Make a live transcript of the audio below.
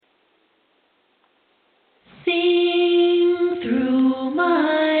Sing through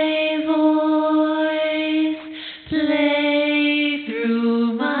my voice, play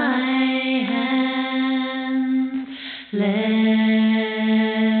through my hands, let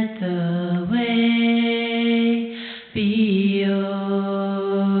the way be open.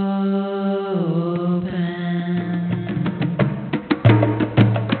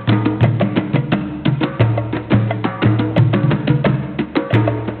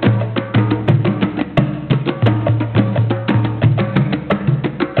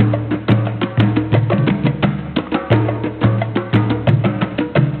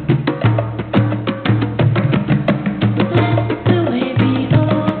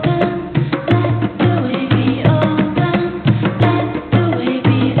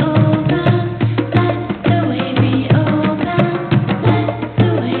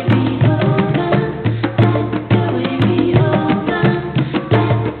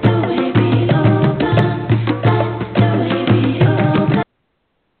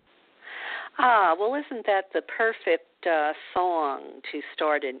 Well, isn't that the perfect song to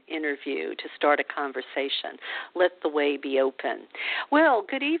start an interview, to start a conversation? Let the way be open. Well,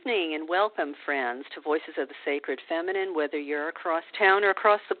 good evening and welcome, friends, to Voices of the Sacred Feminine, whether you're across town or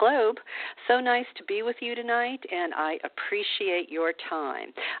across the globe. So nice to be with you tonight, and I appreciate your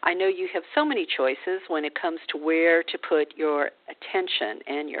time. I know you have so many choices when it comes to where to put your attention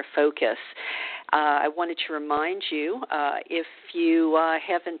and your focus. I wanted to remind you, if you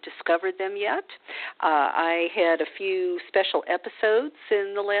haven't discovered them yet, I had a few special episodes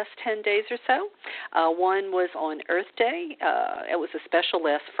in the last 10 days or so. One was on Earth Day. It was a special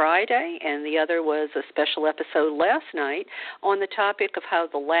last Friday, and the other was a special episode last night on the topic of how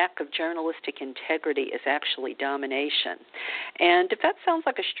the lack of journalistic integrity is actually domination. And if that sounds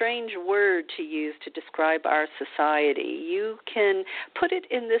like a strange word to use to describe our society, you can put it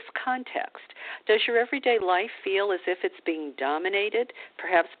in this context. Does your everyday life feel as if it's being dominated,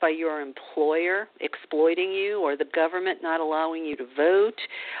 perhaps by your employer exploiting you, or the government not allowing you to vote,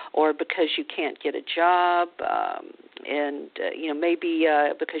 or because you can't get a job, and maybe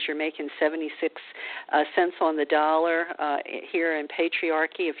because you're making 76 cents on the dollar here in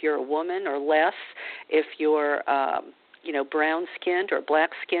patriarchy if you're a woman, or less if you're brown-skinned or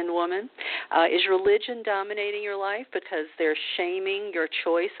black-skinned woman? Is religion dominating your life because they're shaming your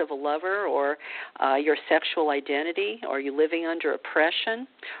choice of a lover or your sexual identity? Are you living under oppression,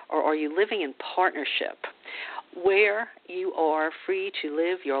 or are you living in partnership, where you are free to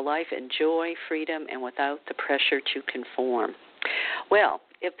live your life in joy, freedom, and without the pressure to conform? Well,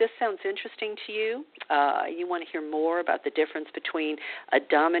 if this sounds interesting to you, you want to hear more about the difference between a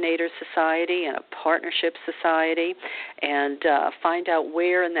dominator society and a partnership society, and find out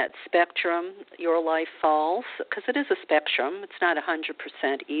where in that spectrum your life falls, because it is a spectrum. It's not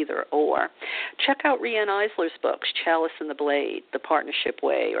 100% either or. Check out Rianne Eisler's books, Chalice and the Blade, The Partnership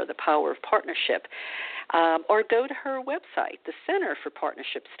Way, or The Power of Partnership. Or go to her website, the Center for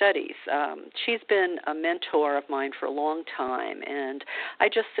Partnership Studies. She's been a mentor of mine for a long time, and I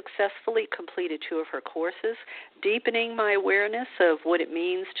just successfully completed 2 of her courses, deepening my awareness of what it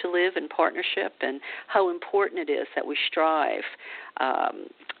means to live in partnership and how important it is that we strive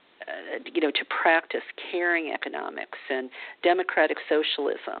to practice caring economics and democratic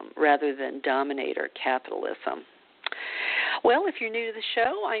socialism rather than dominator capitalism. Well, if you're new to the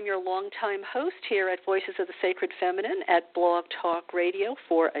show, I'm your longtime host here at Voices of the Sacred Feminine at Blog Talk Radio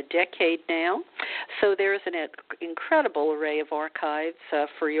for a decade now. So there's an incredible array of archives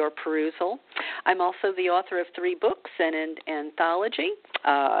for your perusal. I'm also the author of 3 books and an anthology.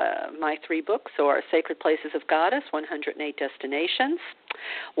 My 3 books are Sacred Places of Goddess, 108 Destinations,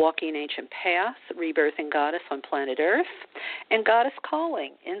 Walking an Ancient Path, Rebirthing Goddess on Planet Earth, and Goddess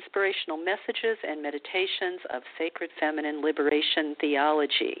Calling, Inspirational Messages and Meditations of Sacred Feminine Liberation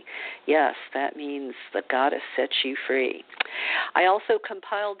Theology. Yes, that means the goddess sets you free. I also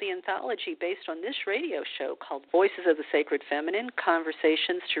compiled the anthology based on this radio show called Voices of the Sacred Feminine,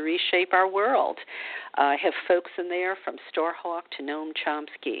 Conversations to Reshape Our World. I have folks in there from Starhawk to Noam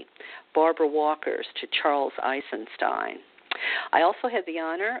Chomsky, Barbara Walters to Charles Eisenstein. I also had the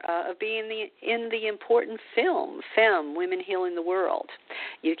honor of being in the important film, Femme, Women Healing the World.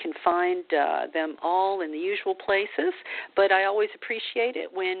 You can find them all in the usual places, but I always appreciate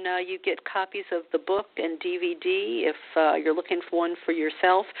it when you get copies of the book and DVD. If you're looking for one for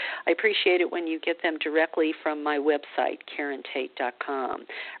yourself, I appreciate it when you get them directly from my website, KarenTate.com,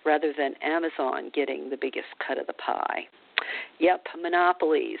 rather than Amazon getting the biggest cut of the pie. Yep,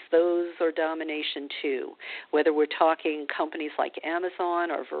 monopolies. Those are domination too. Whether we're talking companies like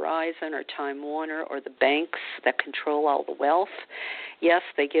Amazon or Verizon or Time Warner or the banks that control all the wealth, yes,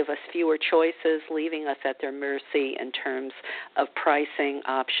 they give us fewer choices, leaving us at their mercy in terms of pricing,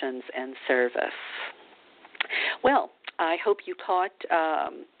 options, and service. Well, I hope you caught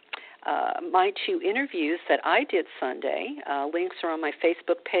my two interviews that I did Sunday. Links are on my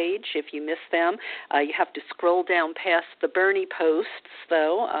Facebook page. If you missed them, you have to scroll down past the Bernie posts,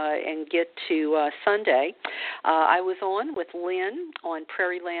 though, and get to Sunday. I was on with Lynn on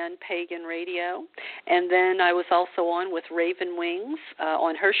Prairie Land Pagan Radio, and then I was also on with Raven Wings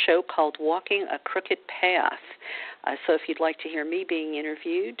on her show called Walking a Crooked Path. So if you'd like to hear me being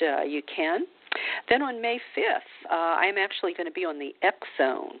interviewed, you can. Then on May 5th, I'm actually going to be on the X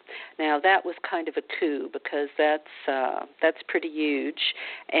Zone. Now, that was kind of a coup because that's pretty huge,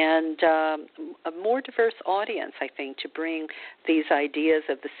 and a more diverse audience, I think, to bring these ideas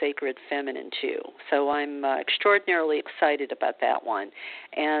of the sacred feminine to. So I'm extraordinarily excited about that one.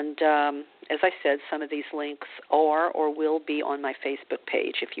 And as I said, some of these links are or will be on my Facebook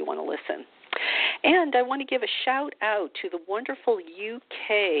page if you want to listen. And I want to give a shout out to the wonderful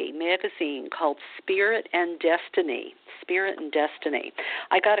UK magazine called Spirit and Destiny. Spirit and Destiny.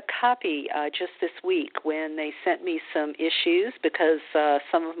 I got a copy just this week when they sent me some issues because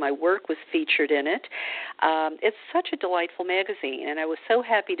some of my work was featured in it. It's such a delightful magazine, and I was so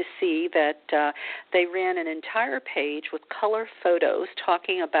happy to see that they ran an entire page with color photos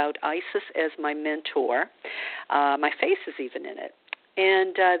talking about Isis as my mentor. My face is even in it.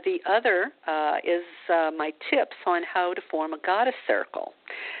 And the other is my tips on how to form a goddess circle.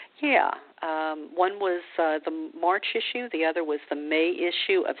 Yeah, one was the March issue, the other was the May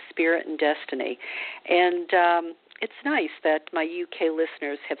issue of Spirit and Destiny. And it's nice that my UK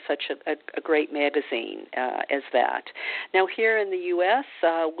listeners have such a great magazine as that. Now, here in the U.S.,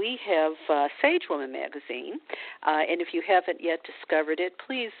 we have Sage Woman magazine, and if you haven't yet discovered it,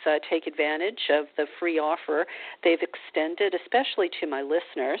 please take advantage of the free offer they've extended, especially to my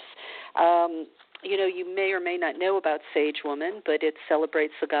listeners. You know, you may or may not know about Sage Woman, but it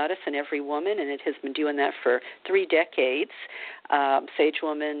celebrates the goddess in every woman, and it has been doing that for 3 decades. Sage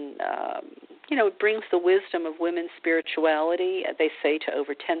Woman, you know, brings the wisdom of women's spirituality, they say, to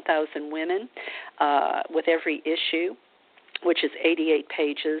over 10,000 women with every issue, which is 88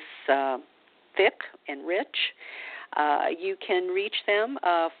 pages thick and rich. You can reach them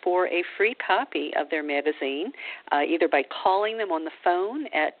for a free copy of their magazine, either by calling them on the phone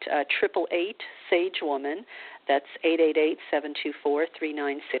at 888-SAGE-WOMAN, that's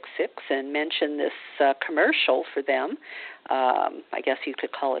 888-724-3966, and mention this commercial for them. I guess you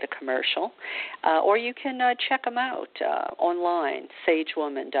could call it a commercial. Or you can check them out online,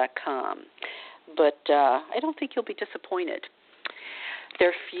 sagewoman.com. But I don't think you'll be disappointed. There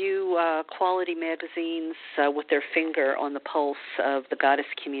are few quality magazines with their finger on the pulse of the goddess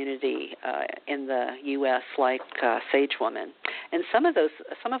community in the U.S. like Sage Woman. And some of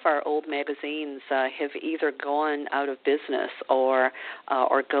our old magazines have either gone out of business or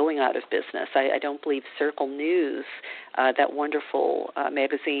going out of business. I don't believe Circle News, that wonderful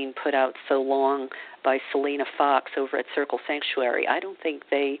magazine put out so long by Selena Fox over at Circle Sanctuary, I don't think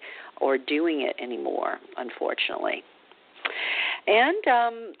they are doing it anymore, unfortunately.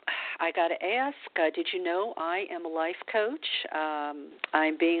 And I got to ask, did you know I am a life coach?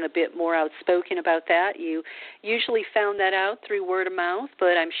 I'm being a bit more outspoken about that. You usually found that out through word of mouth,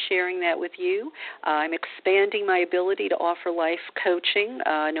 but I'm sharing that with you. I'm expanding my ability to offer life coaching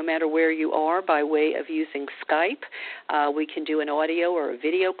no matter where you are by way of using Skype. We can do an audio or a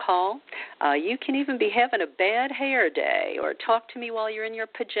video call. You can even be having a bad hair day or talk to me while you're in your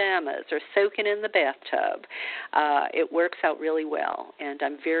pajamas or soaking in the bathtub. It works out really well, and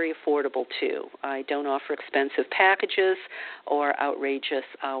I'm very affordable too. I don't offer expensive packages or outrageous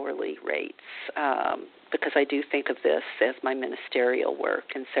hourly rates because I do think of this as my ministerial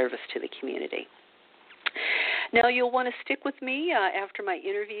work and service to the community. Now, you'll want to stick with me after my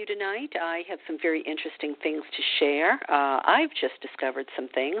interview tonight. I have some very interesting things to share. I've just discovered some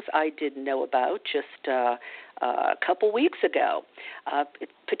things I didn't know about just a couple weeks ago,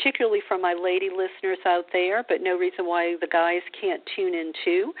 particularly from my lady listeners out there, but no reason why the guys can't tune in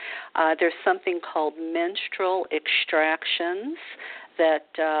too. There's something called menstrual extractions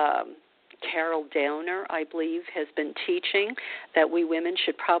that Carol Downer, I believe, has been teaching that we women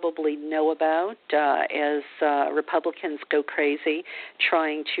should probably know about as Republicans go crazy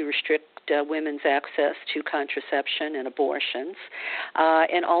trying to restrict women's access to contraception and abortions.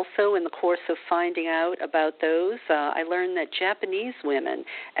 And also in the course of finding out about those, I learned that Japanese women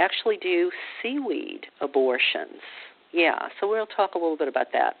actually do seaweed abortions. Yeah, so we'll talk a little bit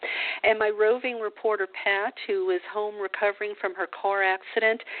about that. And my roving reporter, Pat, who is home recovering from her car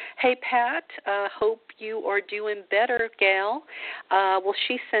accident. Hey, Pat, hope you are doing better, gal. Well,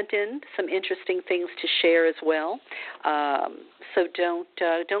 she sent in some interesting things to share as well. So don't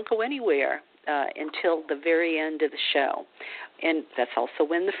go anywhere until the very end of the show. And that's also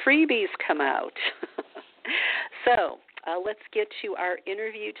when the freebies come out. So let's get to our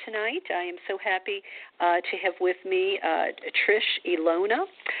interview tonight. I am so happy to have with me Trisha Iolana.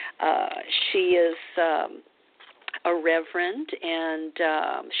 She is a reverend, and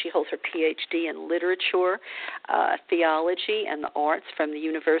she holds her Ph.D. in literature, theology, and the arts from the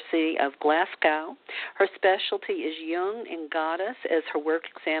University of Glasgow. Her specialty is Jung and Goddess, as her work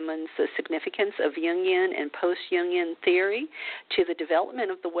examines the significance of Jungian and post-Jungian theory to the development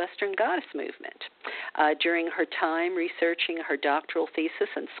of the Western Goddess movement. During her time researching her doctoral thesis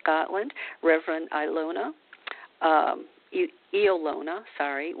in Scotland, Reverend Iolana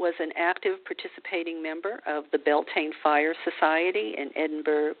was an active participating member of the Beltane Fire Society in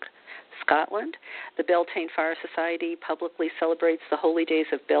Edinburgh, Scotland. The Beltane Fire Society publicly celebrates the holy days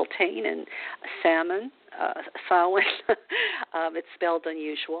of Beltane and Samhain, it's spelled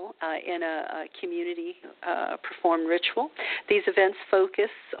unusual, in a community performed ritual. These events focus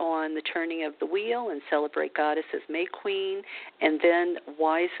on the turning of the wheel and celebrate goddesses May Queen and then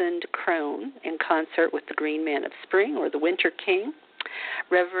wizened crone in concert with the Green Man of Spring or the Winter King.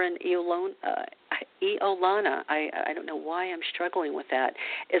 Reverend Iolana, I don't know why I'm struggling with that,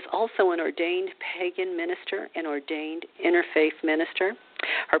 is also an ordained pagan minister and ordained interfaith minister.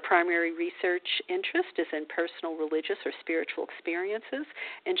 Her primary research interest is in personal religious or spiritual experiences,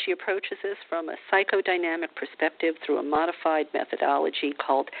 and she approaches this from a psychodynamic perspective through a modified methodology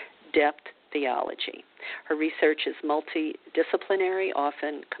called depth theology. Her research is multidisciplinary,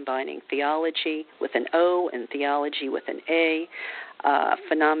 often combining theology with an O and theology with an A,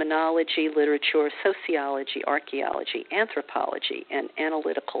 phenomenology, literature, sociology, archaeology, anthropology, and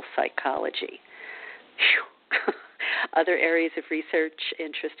analytical psychology. Phew. Other areas of research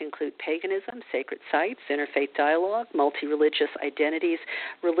interest include paganism, sacred sites, interfaith dialogue, multi-religious identities,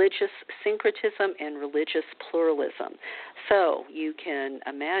 religious syncretism, and religious pluralism. So you can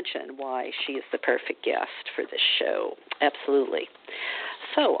imagine why she is the perfect guest for this show. Absolutely.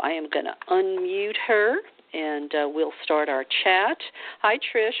 So I am going to unmute her, and we'll start our chat. Hi,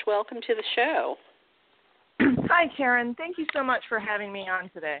 Trish. Welcome to the show. Hi, Karen. Thank you so much for having me on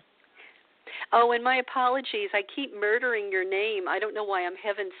today. Oh, and my apologies. I keep murdering your name. I don't know why I'm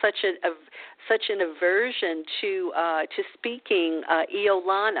having such an aversion to speaking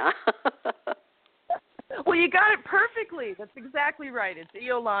Iolana. Well, you got it perfectly. That's exactly right. It's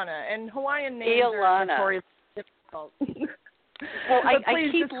Iolana, and Hawaiian names are notoriously difficult. Well, I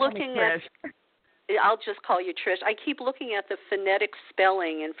keep looking at. I'll just call you Trish. I keep looking at the phonetic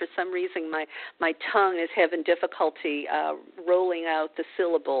spelling, and for some reason my tongue is having difficulty rolling out the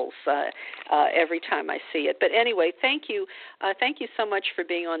syllables every time I see it. But anyway, thank you so much for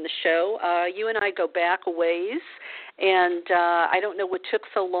being on the show. You and I go back a ways, and I don't know what took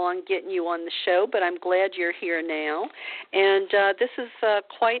so long getting you on the show, but I'm glad you're here now. And this is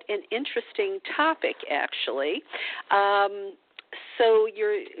quite an interesting topic, actually. So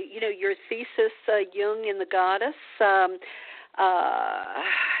your thesis, Jung and the Goddess.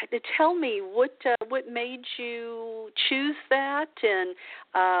 Tell me what made you choose that, and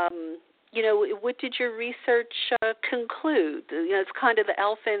what did your research conclude? It's kind of the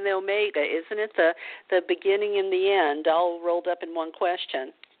alpha and the omega, isn't it? The beginning and the end, all rolled up in one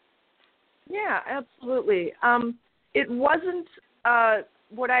question. Yeah, absolutely. It wasn't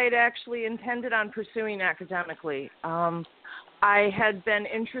what I had actually intended on pursuing academically. I had been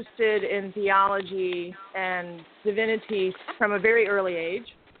interested in theology and divinity from a very early age,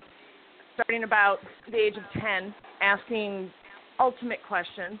 starting about the age of 10, asking ultimate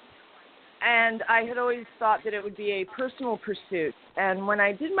questions. And I had always thought that it would be a personal pursuit. And when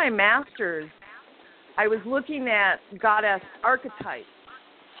I did my master's, I was looking at goddess archetypes.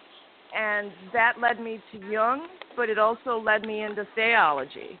 And that led me to Jung, but it also led me into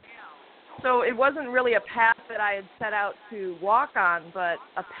theology. So it wasn't really a path that I had set out to walk on, but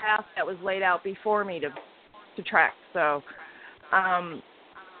a path that was laid out before me to track. So I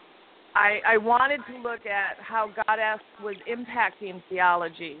wanted to look at how goddess was impacting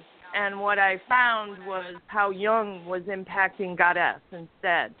theology, and what I found was how Jung was impacting goddess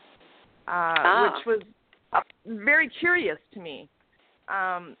instead, which was very curious to me.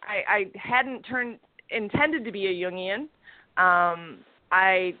 I hadn't intended to be a Jungian.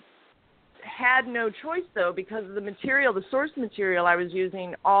 I had no choice, though, because the source material I was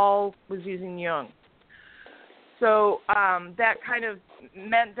using was using Jung. So that kind of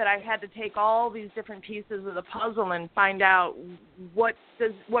meant that I had to take all these different pieces of the puzzle and find out what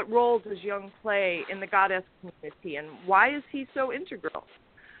role does Jung play in the goddess community, and why is he so integral?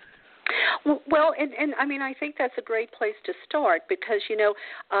 Well, and I mean, I think that's a great place to start because,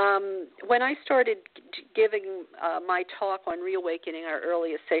 when I started giving my talk on reawakening our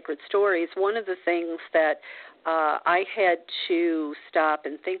earliest sacred stories, one of the things that I had to stop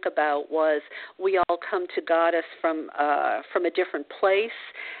and think about was we all come to Goddess from a different place,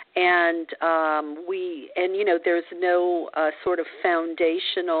 and there's no sort of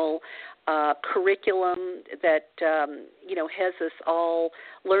foundational curriculum that has us all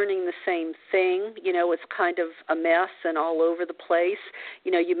learning the same thing. It's kind of a mess and all over the place.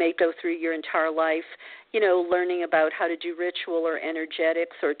 You may go through your entire life, learning about how to do ritual or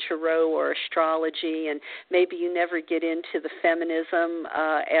energetics or tarot or astrology, and maybe you never get into the feminism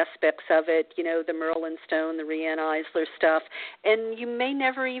aspects of it, the Merlin Stone, the Rianne Eisler stuff, and you may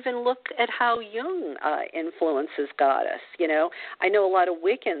never even look at how Jung influences Goddess. I know a lot of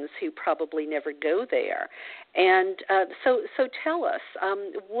Wiccans who probably never go there. And so tell us,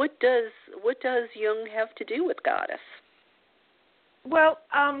 what does Jung have to do with Goddess? Well,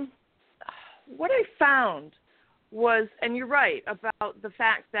 what I found was, and you're right about the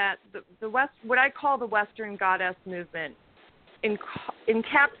fact that the West, what I call the Western Goddess movement,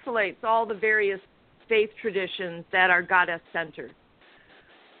 encapsulates all the various faith traditions that are goddess-centered.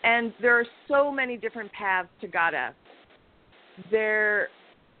 And there are so many different paths to Goddess. The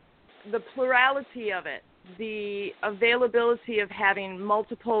plurality of it, the availability of having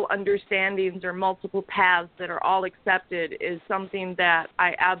multiple understandings or multiple paths that are all accepted is something that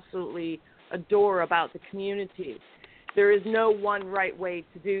I absolutely adore about the community. There is no one right way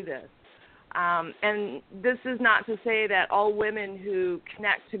to do this. And this is not to say that all women who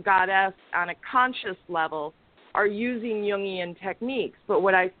connect to Goddess on a conscious level are using Jungian techniques, but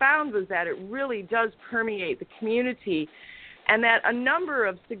what I found was that it really does permeate the community, and that a number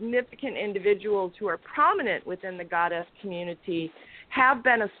of significant individuals who are prominent within the Goddess community have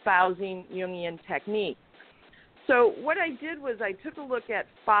been espousing Jungian techniques. So what I did was I took a look at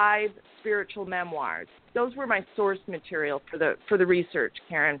 5 spiritual memoirs. Those were my source material for the research,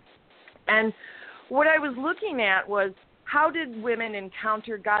 Karen. And what I was looking at was, how did women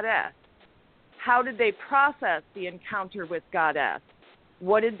encounter Goddess? How did they process the encounter with Goddess?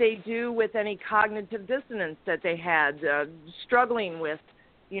 What did they do with any cognitive dissonance that they had, struggling with,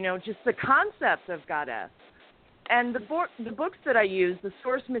 just the concept of Goddess? And the books that I used, the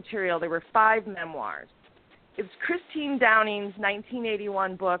source material, there were 5 memoirs. It's Christine Downing's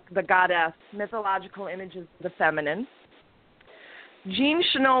 1981 book, The Goddess, Mythological Images of the Feminine. Jean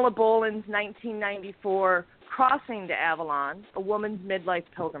Shinola Boland's 1994 Crossing to Avalon, A Woman's Midlife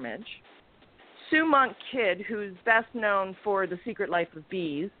Pilgrimage. Sue Monk Kidd, who's best known for The Secret Life of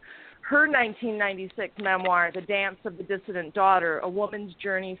Bees, her 1996 memoir, The Dance of the Dissident Daughter, A Woman's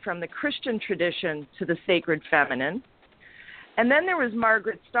Journey from the Christian Tradition to the Sacred Feminine. And then there was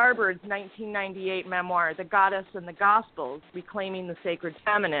Margaret Starbird's 1998 memoir, The Goddess and the Gospels, Reclaiming the Sacred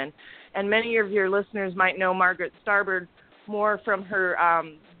Feminine. And many of your listeners might know Margaret Starbird more from her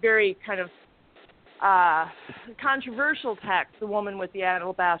very kind of controversial text, The Woman with the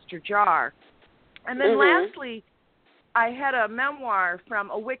Alabaster Jar. And then lastly, I had a memoir from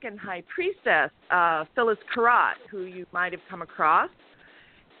a Wiccan high priestess, Phyllis Carrot, who you might have come across.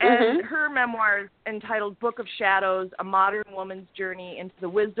 And her memoir is entitled Book of Shadows, A Modern Woman's Journey into the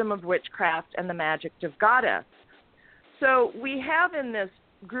Wisdom of Witchcraft and the Magic of Goddess. So we have in this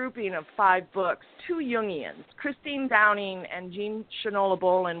grouping of 5 books 2 Jungians. Christine Downing and Jean Shinola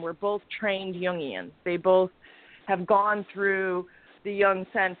Boland were both trained Jungians. They both have gone through the Jung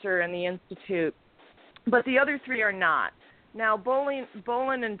Center and the Institute, but the other 3 are not. Now,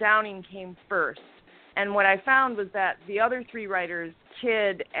 Boland and Downing came first. And what I found was that the other 3 writers,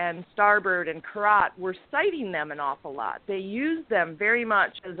 Kidd and Starbird and Carrot, were citing them an awful lot. They used them very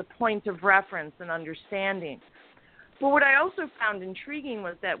much as a point of reference and understanding. But what I also found intriguing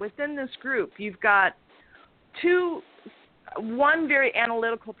was that within this group, you've got one very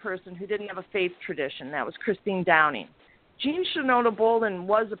analytical person who didn't have a faith tradition. That was Christine Downing. Jean Shinola Boland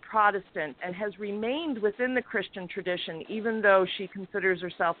was a Protestant and has remained within the Christian tradition, even though she considers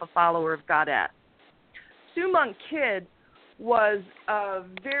herself a follower of Goddess. Sue Monk Kidd was a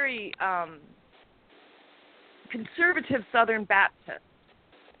very conservative Southern Baptist.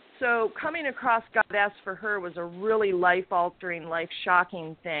 So coming across Goddess for her was a really life-altering,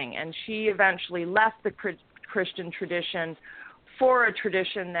 life-shocking thing, and she eventually left the Christian tradition for a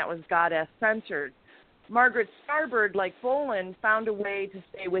tradition that was Goddess-centered. Margaret Starbird, like Bolin, found a way to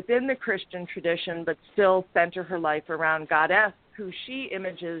stay within the Christian tradition but still center her life around Goddess, who she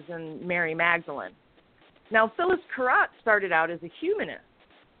images in Mary Magdalene. Now, Phyllis Carrot started out as a humanist,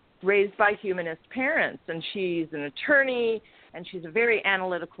 raised by humanist parents, and she's an attorney, and she's a very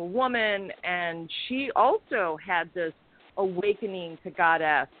analytical woman, and she also had this awakening to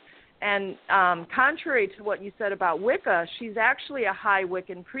Goddess. And contrary to what you said about Wicca, she's actually a high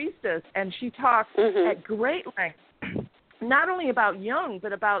Wiccan priestess, and she talks at great length not only about Jung,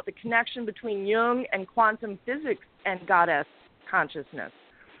 but about the connection between Jung and quantum physics and Goddess consciousness.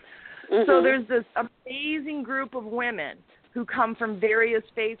 So there's this amazing group of women who come from various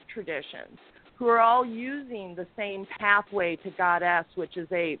faith traditions who are all using the same pathway to Goddess, which is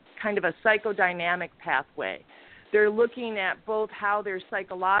a kind of a psychodynamic pathway. They're looking at both how they're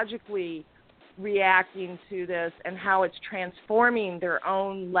psychologically reacting to this and how it's transforming their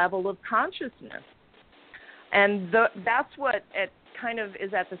own level of consciousness. And that's what it kind of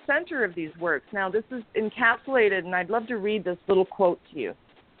is at the center of these works. Now, this is encapsulated, and I'd love to read this little quote to you.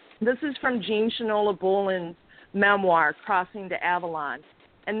 This is from Jean Shinola Bolen's memoir, Crossing to Avalon.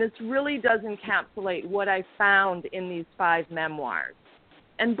 And this really does encapsulate what I found in these 5 memoirs.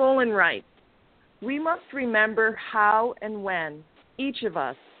 And Bolen writes, "We must remember how and when each of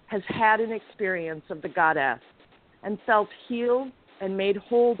us has had an experience of the Goddess and felt healed and made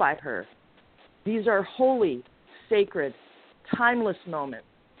whole by her. These are holy, sacred, timeless moments.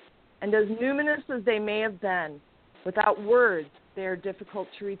 And as numinous as they may have been, without words, they are difficult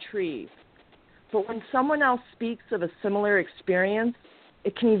to retrieve. But when someone else speaks of a similar experience,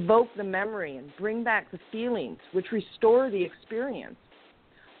 it can evoke the memory and bring back the feelings which restore the experience.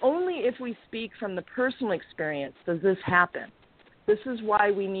 Only if we speak from the personal experience does this happen. This is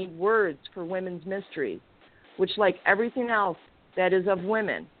why we need words for women's mysteries, which, like everything else that is of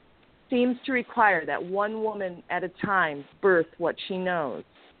women, seems to require that one woman at a time birth what she knows.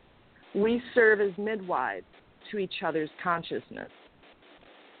 We serve as midwives to each other's consciousness."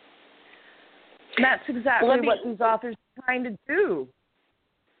 And that's exactly what these authors are trying to do.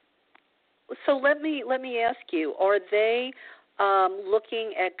 So let me ask you, are they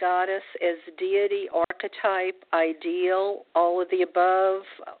looking at Goddess as deity, archetype, ideal, all of the above,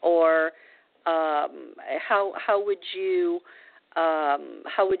 or how would you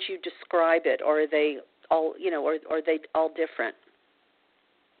describe it? Or are they all are they all different?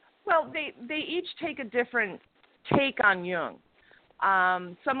 Well, they each take a different take on Jung.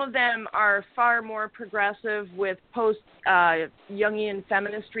 Some of them are far more progressive with post-Jungian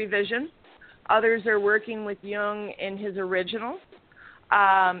feminist revision. Others are working with Jung in his original.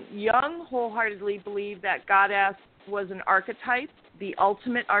 Jung wholeheartedly believed that Goddess was an archetype, the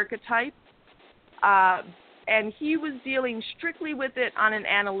ultimate archetype, and he was dealing strictly with it on an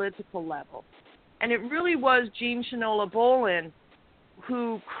analytical level. And it really was Jean Shinola Bolen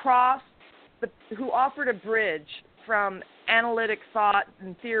who offered a bridge from analytic thought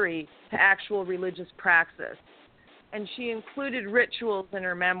and theory to actual religious praxis. And she included rituals in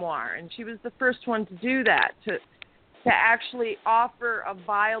her memoir, and she was the first one to do that, to actually offer a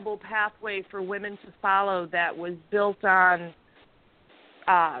viable pathway for women to follow that was built on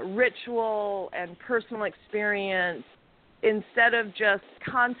ritual and personal experience instead of just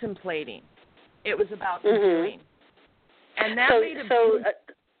contemplating. It was about doing. And that made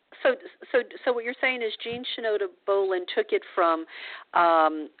So what you're saying is Jean Shinoda Bolen took it from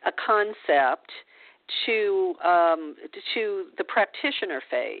a concept to the practitioner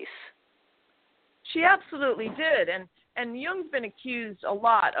phase. She absolutely did, and Jung's been accused a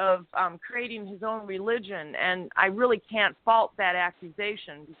lot of creating his own religion, and I really can't fault that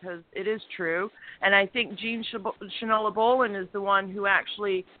accusation because it is true. And I think Jean Shinola Bolen is the one who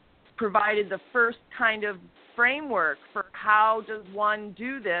actually provided the first kind of framework for how does one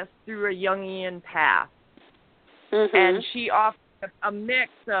do this through a Jungian path. And she offered a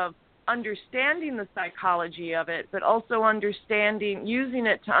mix of understanding the psychology of it, but also using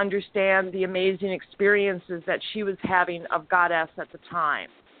it to understand the amazing experiences that she was having of Goddess at the time.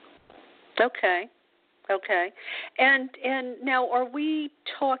 Okay. And now, are we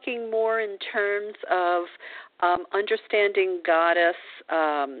talking more in terms of understanding Goddess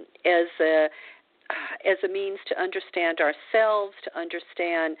as a means to understand ourselves, to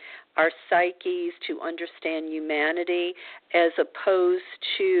understand our psyches, to understand humanity, as opposed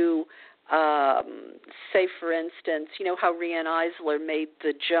to, say, for instance, how Riane Eisler made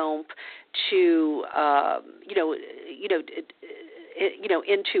the jump to,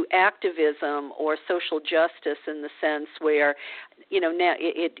 into activism or social justice, in the sense where, now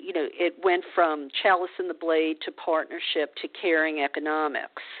it went from chalice in the blade to partnership to caring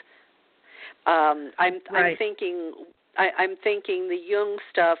economics. I'm thinking the Jung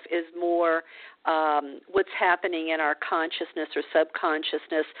stuff is more what's happening in our consciousness or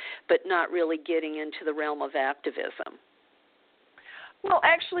subconsciousness, but not really getting into the realm of activism. Well,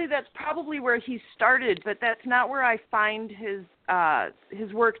 actually, that's probably where he started, but that's not where I find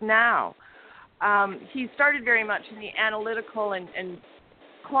his work now. He started very much in the analytical and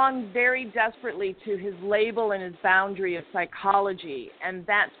clung very desperately to his label and his boundary of psychology, and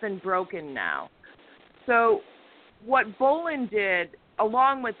that's been broken now. So what Bolin did,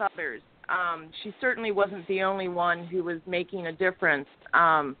 along with others, she certainly wasn't the only one who was making a difference,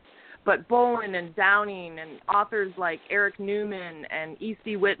 but Bolin and Downing and authors like Eric Newman and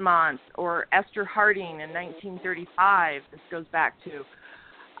E.C. Whitmont or Esther Harding in 1935, this goes back to,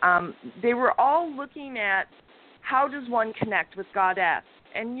 they were all looking at how does one connect with Goddess.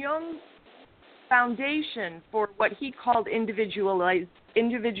 And Jung's foundation for what he called individuation,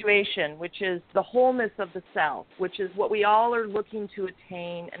 which is the wholeness of the self, which is what we all are looking to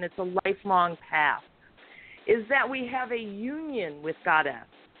attain, and it's a lifelong path, is that we have a union with Goddess,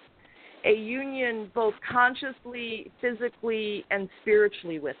 a union both consciously, physically, and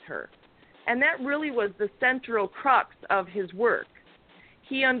spiritually with her. And that really was the central crux of his work.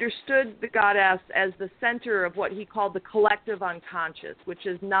 He understood the Goddess as the center of what he called the collective unconscious, which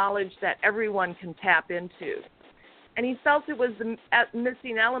is knowledge that everyone can tap into. And he felt it was the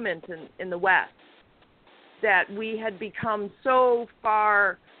missing element in the West, that we had become so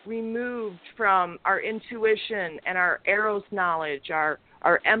far removed from our intuition and our eros knowledge, our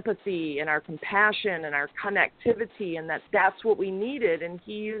empathy and our compassion and our connectivity, and that's what we needed. And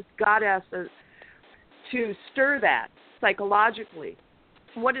he used Goddess to stir that psychologically.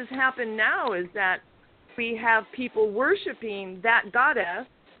 What has happened now is that we have people worshiping that Goddess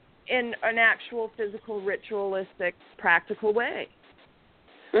in an actual physical, ritualistic, practical way.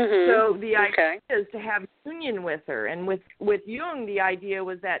 Mm-hmm. So the idea is to have union with her. And with Jung, the idea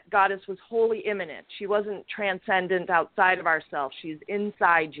was that Goddess was wholly immanent. She wasn't transcendent outside of ourselves. She's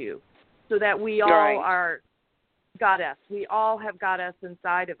inside you. So that we all are Goddess. We all have Goddess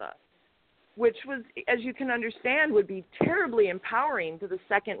inside of us, which was, as you can understand, would be terribly empowering to the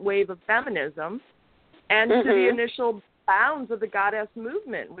second wave of feminism and to the initial bounds of the Goddess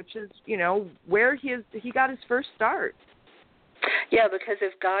movement, which is, where he got his first start. Yeah, because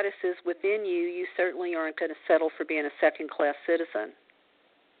if Goddess is within you, you certainly aren't going to settle for being a second-class citizen.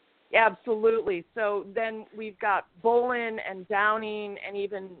 Absolutely. So then we've got Bolin and Downing and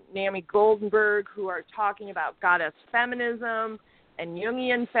even Naomi Goldenberg who are talking about Goddess feminism and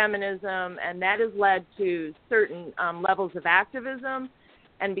Jungian feminism, and that has led to certain levels of activism.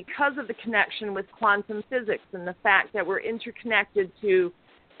 And because of the connection with quantum physics and the fact that we're interconnected to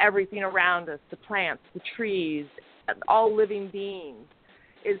everything around us, the plants, the trees, all living beings,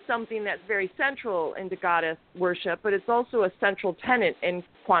 is something that's very central into Goddess worship, but it's also a central tenet in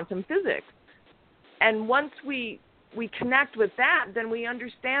quantum physics. And once we connect with that, then we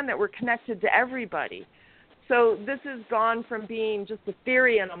understand that we're connected to everybody. So this has gone from being just a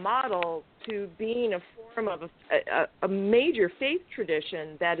theory and a model to being a form of a major faith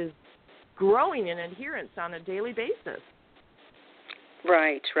tradition that is growing in adherence on a daily basis.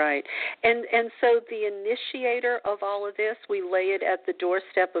 Right. And so the initiator of all of this, we lay it at the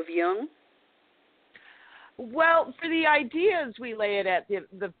doorstep of Jung? Well, for the ideas, we lay it at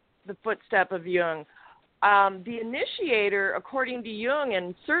the footstep of Jung. The initiator, according to Jung,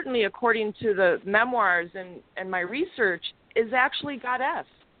 and certainly according to the memoirs and my research, is actually Goddess.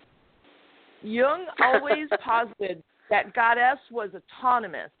 Jung always posited that Goddess was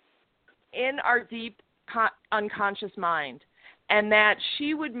autonomous in our deep unconscious mind, and that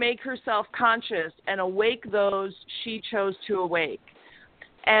she would make herself conscious and awake those she chose to awake.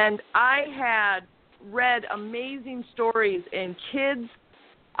 And I had read amazing stories in Kidd's,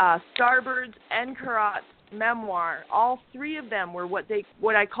 Starbird's, and Karat's memoir. All three of them were what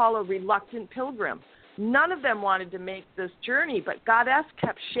I call a reluctant pilgrim. None of them wanted to make this journey, but Goddess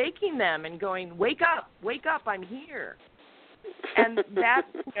kept shaking them and going, wake up, I'm here. And that,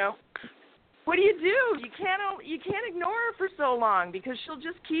 what do? You can't ignore her for so long because she'll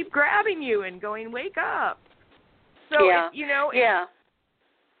just keep grabbing you and going, wake up. So,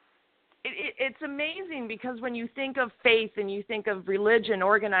 it's amazing because when you think of faith and you think of religion,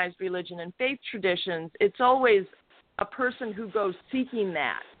 organized religion and faith traditions, it's always a person who goes seeking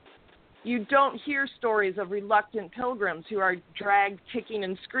that. You don't hear stories of reluctant pilgrims who are dragged kicking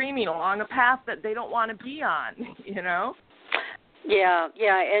and screaming along a path that they don't want to be on, Yeah,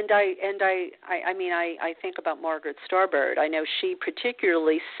 and I think about Margaret Starbird. I know she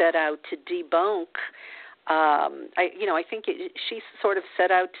particularly set out to debunk I think she sort of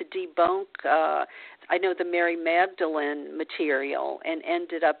set out to debunk, I know, the Mary Magdalene material and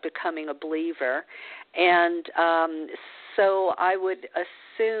ended up becoming a believer. And so I would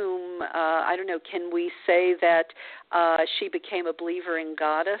assume, I don't know, can we say that she became a believer in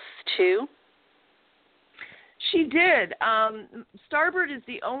Goddess too? She did. Starbird is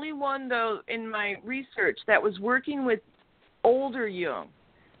the only one, though, in my research that was working with older Jung.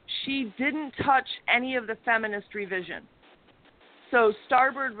 She didn't touch any of the feminist revision. So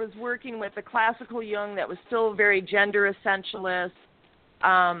Starbird was working with the classical Jung that was still very gender essentialist,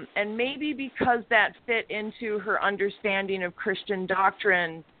 and maybe because that fit into her understanding of Christian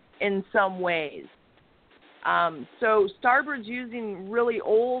doctrine in some ways. So Starbird's using really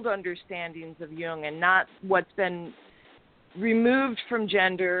old understandings of Jung and not what's been removed from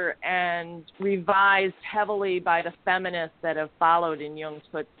gender and revised heavily by the feminists that have followed in Jung's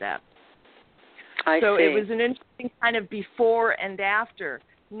footsteps. I see. It was an interesting kind of before and after.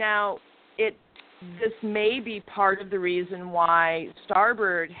 Now, this may be part of the reason why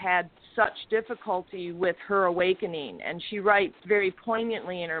Starbird had such difficulty with her awakening, and she writes very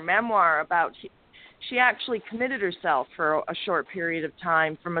poignantly in her memoir about she actually committed herself for a short period of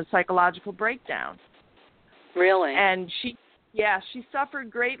time from a psychological breakdown. Really? And she suffered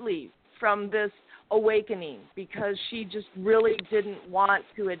greatly from this awakening because she just really didn't want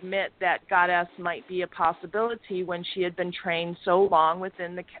to admit that Goddess might be a possibility when she had been trained so long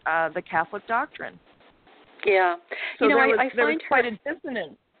within the Catholic doctrine. Yeah. So there was find quite a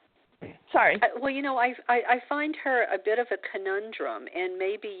dissonance. Sorry. I find her a bit of a conundrum, and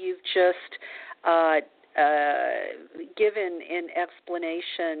maybe you've just given an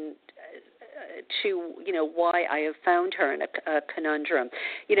explanation to why I have found her in a conundrum.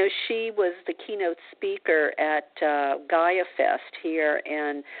 She was the keynote speaker at Gaia Fest here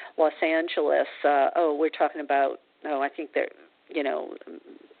in Los Angeles. We're talking about I think they're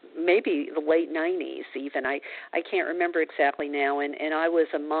maybe the late 90s even. I can't remember exactly now. And I was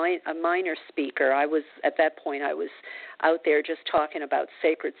a minor speaker. At that point I was out there just talking about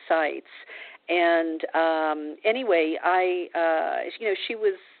sacred sites. And anyway, she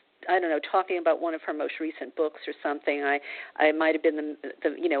was, I don't know, talking about one of her most recent books or something. I might have been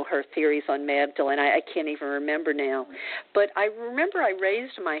the her theories on Magdalene. I can't even remember now. But I remember I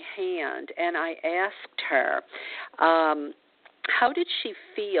raised my hand and I asked her, how did she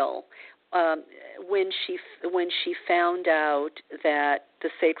feel when she found out that the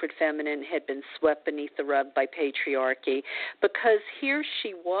sacred feminine had been swept beneath the rug by patriarchy? Because here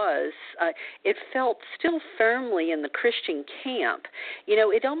she was, it felt still firmly in the Christian camp.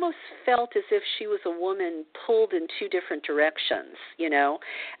 It almost felt as if she was a woman pulled in two different directions.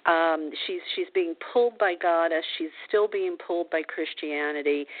 She's being pulled by Goddess, she's still being pulled by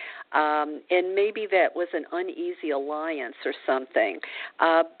Christianity, and maybe that was an uneasy alliance or something.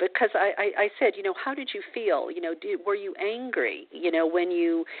 Because I said, how did you feel? Were you angry? When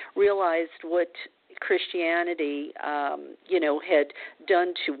you realized what Christianity, had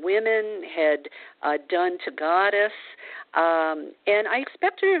done to women, had done to Goddess, and I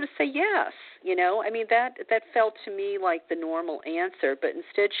expected her to say yes. That felt to me like the normal answer, but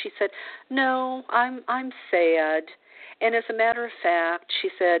instead she said, "No, I'm sad." And as a matter of fact, she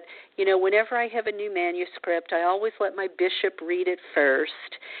said, whenever I have a new manuscript, I always let my bishop read it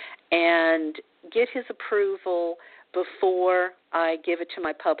first and get his approval before I give it to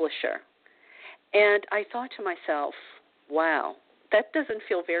my publisher. And I thought to myself, wow, that doesn't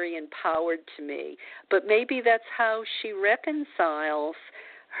feel very empowered to me. But maybe that's how she reconciles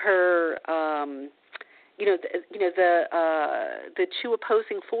her, the two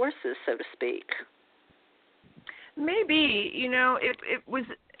opposing forces, so to speak. Maybe, it was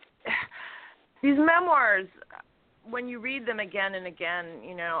these memoirs, when you read them again and again,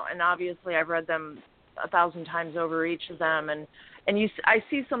 and obviously I've read them 1,000 times over each of them, and I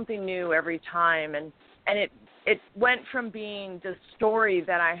see something new every time, and it went from being the story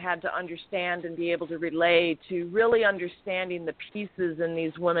that I had to understand and be able to relay to really understanding the pieces in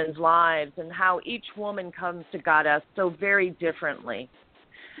these women's lives and how each woman comes to Goddess so very differently.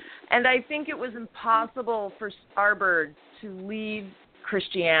 And I think it was impossible for Starbird to leave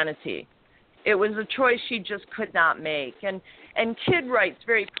Christianity. It was a choice she just could not make. And Kidd writes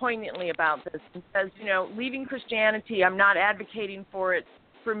very poignantly about this and says, leaving Christianity, I'm not advocating for it.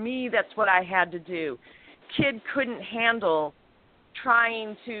 For me, that's what I had to do. Kidd couldn't handle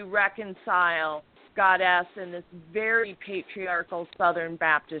trying to reconcile Goddess in this very patriarchal Southern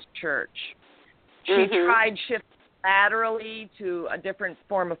Baptist church. She tried shifting laterally to a different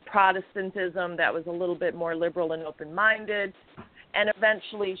form of Protestantism that was a little bit more liberal and open-minded. And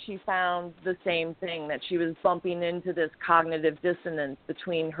eventually she found the same thing, that she was bumping into this cognitive dissonance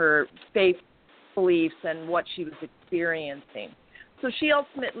between her faith beliefs and what she was experiencing. So she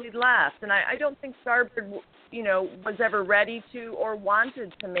ultimately left. And I don't think Starbird, was ever ready to or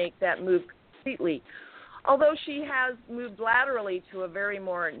wanted to make that move completely. Although she has moved laterally to a very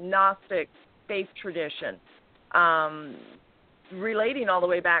more Gnostic faith tradition, relating all the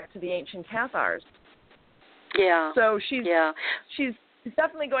way back to the ancient Cathars. Yeah. So she's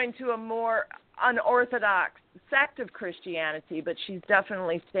definitely going to a more unorthodox sect of Christianity, but she's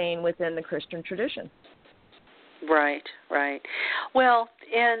definitely staying within the Christian tradition. Right. Well,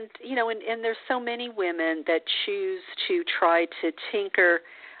 and and there's so many women that choose to try to tinker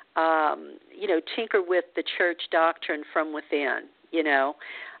with the church doctrine from within.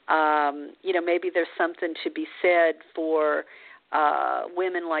 Maybe there's something to be said for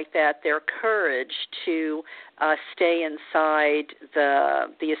women like that, their courage to stay inside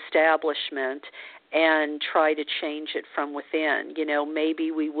the establishment and try to change it from within.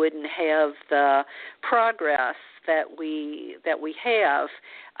 Maybe we wouldn't have the progress that we have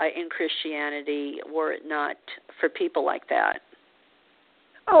in Christianity were it not for people like that.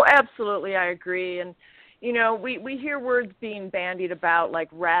 Oh, absolutely, I agree. And we hear words being bandied about like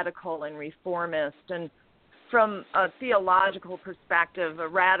radical and reformist, and from a theological perspective, a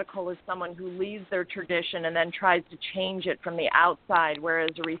radical is someone who leaves their tradition and then tries to change it from the outside, whereas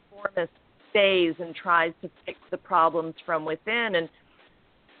a reformist stays and tries to fix the problems from within.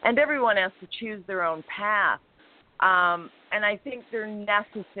 And everyone has to choose their own path. And I think they're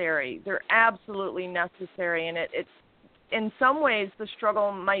necessary. They're absolutely necessary. And it's in some ways the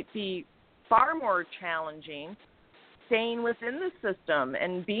struggle might be far more challenging staying within the system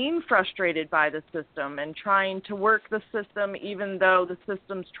and being frustrated by the system and trying to work the system even though the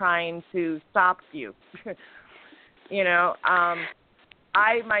system's trying to stop you.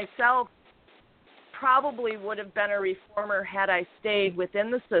 I myself probably would have been a reformer had I stayed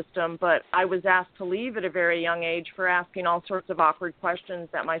within the system, but I was asked to leave at a very young age for asking all sorts of awkward questions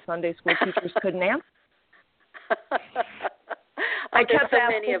that my Sunday school teachers couldn't answer. There's so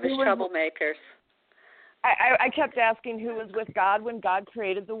many of us troublemakers. I kept asking who was with God when God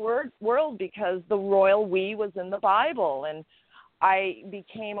created the world, because the royal we was in the Bible. And I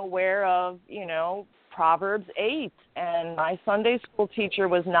became aware of, Proverbs 8, and my Sunday school teacher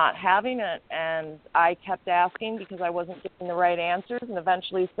was not having it. And I kept asking because I wasn't getting the right answers, and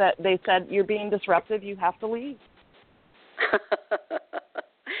eventually they said, "You're being disruptive, you have to leave."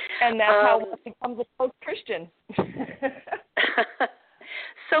 And that's how one becomes a post-Christian.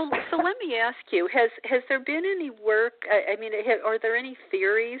 So let me ask you: Has there been any work? Are there any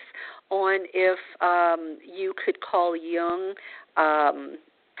theories on if you could call Jung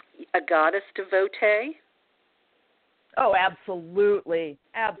a goddess devotee? Oh, absolutely.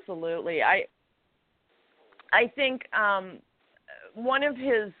 I think one of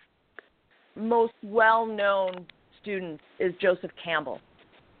his most well-known students is Joseph Campbell.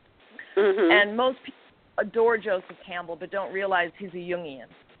 Mm-hmm. And most people adore Joseph Campbell but don't realize he's a Jungian.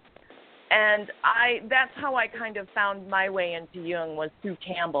 And that's how I kind of found my way into Jung, was through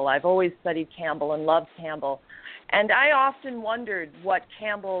Campbell. I've always studied Campbell and loved Campbell. And I often wondered what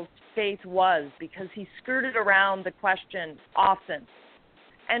Campbell's faith was, because he skirted around the question often.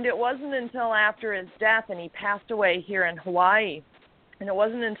 And it wasn't until after his death, and he passed away here in Hawaii, and it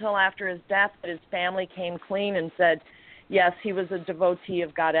wasn't until after his death that his family came clean and said, yes, he was a devotee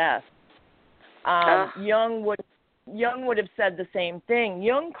of Goddess. Jung would have said the same thing.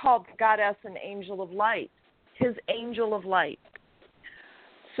 Jung called Goddess an angel of light, his angel of light.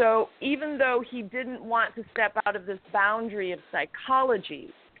 So even though he didn't want to step out of this boundary of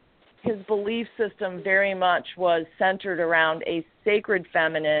psychology, his belief system very much was centered around a sacred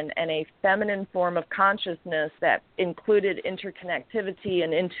feminine and a feminine form of consciousness that included interconnectivity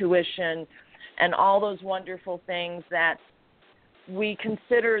and intuition and all those wonderful things that we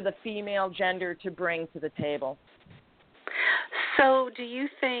consider the female gender to bring to the table. So do you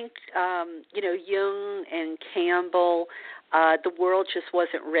think, Jung and Campbell, the world just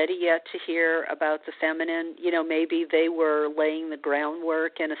wasn't ready yet to hear about the feminine? Maybe they were laying the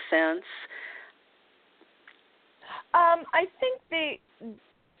groundwork in a sense? I think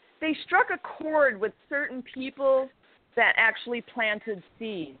they struck a chord with certain people that actually planted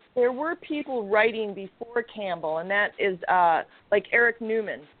seeds. There were people writing before Campbell, and that is like Eric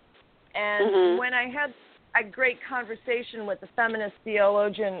Newman. And when I had a great conversation with the feminist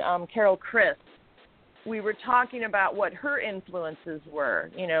theologian Carol Christ, we were talking about what her influences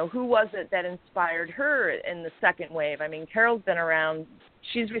were. Who was it that inspired her in the second wave? I mean, Carol's been around.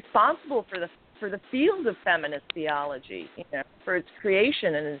 She's responsible for the for the field of feminist theology, for its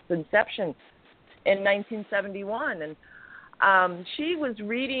creation and its inception in 1971. And she was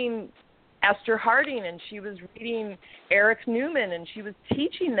reading Esther Harding, and she was reading Eric Newman, and she was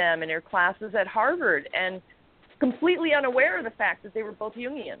teaching them in her classes at Harvard, and completely unaware of the fact that they were both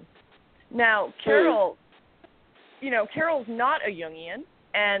Jungian. Now, Carol's not a Jungian,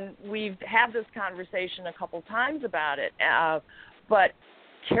 and we've had this conversation a couple times about it, but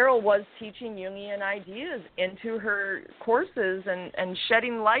Carol was teaching Jungian ideas into her courses and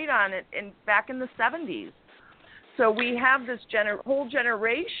shedding light on it back in the 70s. So we have this whole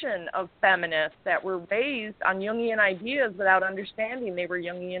generation of feminists that were raised on Jungian ideas without understanding they were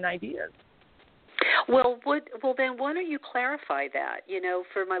Jungian ideas. Well, then why don't you clarify that,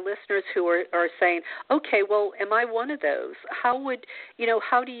 for my listeners who are saying, okay, well, am I one of those? How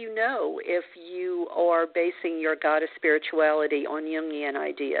do you know if you are basing your goddess spirituality on Jungian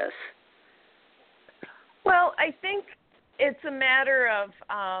ideas? Well, I think it's a matter of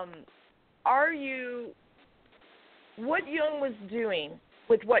what Jung was doing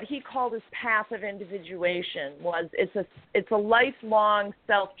with what he called his path of individuation was it's a lifelong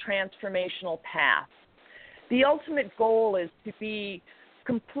self-transformational path. The ultimate goal is to be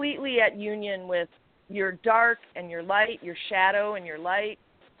completely at union with your dark and your light, your shadow and your light,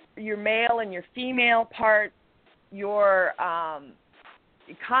 your male and your female part, your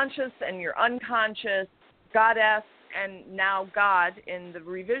conscious and your unconscious, goddess and now God in the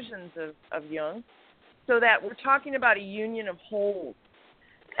revisions of Jung, so that we're talking about a union of wholes.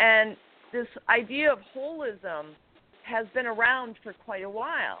 And this idea of holism has been around for quite a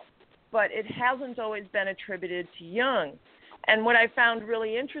while, but it hasn't always been attributed to Jung. And what I found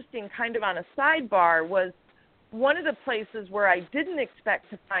really interesting, kind of on a sidebar, was one of the places where I didn't expect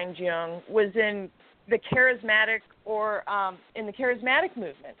to find Jung was in the charismatic in the charismatic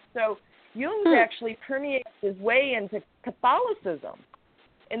movement. So Jung actually permeated his way into Catholicism,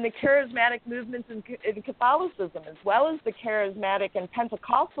 in the charismatic movements in Catholicism, as well as the charismatic and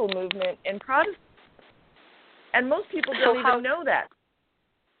Pentecostal movement in Protestantism. And most people don't even know that.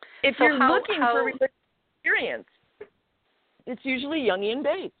 If you're looking for a religious experience, it's usually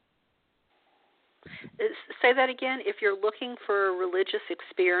Jungian-based. Say that again. If you're looking for a religious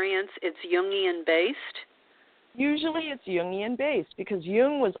experience, it's Jungian-based? Usually it's Jungian-based because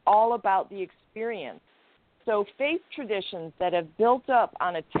Jung was all about the experience. So faith traditions that have built up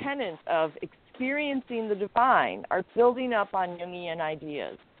on a tenet of experiencing the divine are building up on Jungian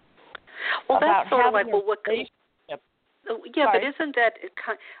ideas. Well, that's sort of like, well, what... Yeah, Sorry. but isn't that,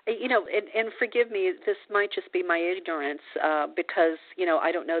 and forgive me, this might just be my ignorance because,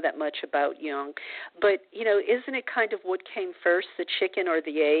 I don't know that much about Jung, but, isn't it kind of what came first, the chicken or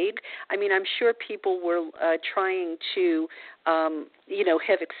the egg? I mean, I'm sure people were trying to,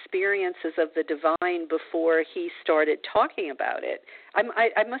 have experiences of the divine before he started talking about it.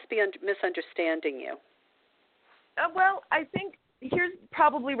 I must be misunderstanding you. Well, I think here's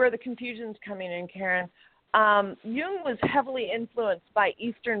probably where the confusion's coming in, Karen. Jung was heavily influenced by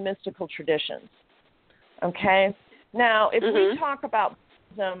Eastern mystical traditions, okay? Now, if we talk about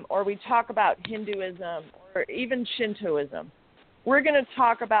Buddhism or we talk about Hinduism or even Shintoism, we're going to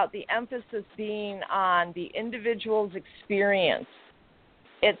talk about the emphasis being on the individual's experience.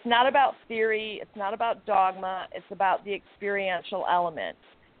 It's not about theory, it's not about dogma, it's about the experiential element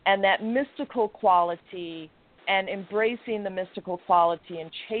and that mystical quality and embracing the mystical quality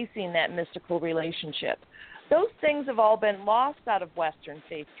and chasing that mystical relationship. Those things have all been lost out of Western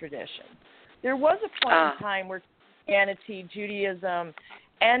faith tradition. There was a point in time where Christianity, Judaism,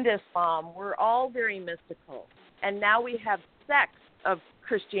 and Islam were all very mystical. And now we have sects of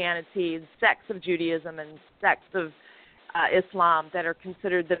Christianity, sects of Judaism, and sects of Islam that are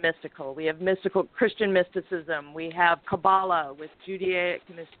considered the mystical. We have mystical Christian mysticism. We have Kabbalah with Judaic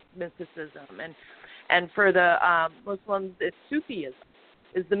mysticism. And for the Muslims, it's Sufism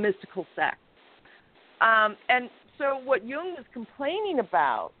is the mystical sect. And so what Jung was complaining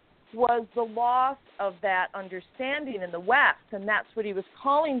about was the loss of that understanding in the West, and that's what he was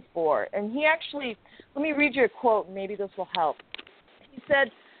calling for. And he actually, let me read you a quote, and maybe this will help. He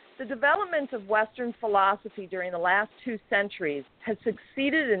said, the development of Western philosophy during the last 2 centuries has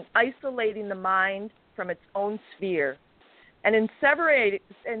succeeded in isolating the mind from its own sphere and in severing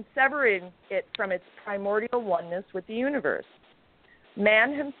it from its primordial oneness with the universe.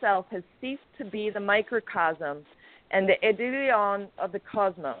 Man himself has ceased to be the microcosm and the ideion of the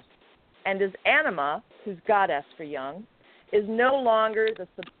cosmos, and his anima, who's goddess for Jung, is no longer the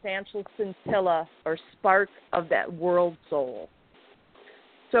substantial scintilla or spark of that world soul.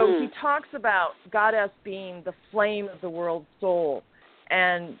 So he talks about goddess being the flame of the world soul,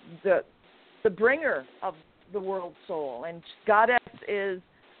 and the bringer of the world soul. And goddess is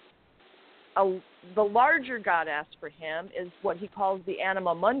the larger goddess for him is what he calls the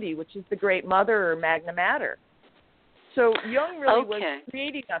anima mundi, which is the great mother or magna mater. So Jung really was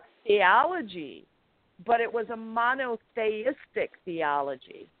creating a theology, but it was a monotheistic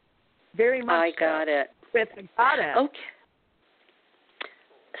theology. Very much I got it. With the goddess. Okay.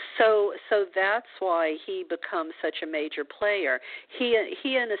 So that's why he becomes such a major player. He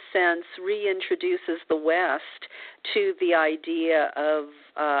in a sense reintroduces the West to the idea of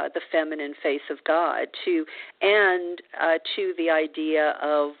the feminine face of God, to the idea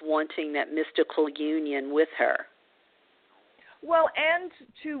of wanting that mystical union with her. Well, and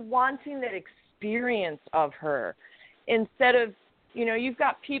to wanting that experience of her, instead of, you've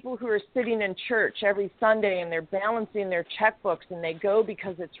got people who are sitting in church every Sunday and they're balancing their checkbooks and they go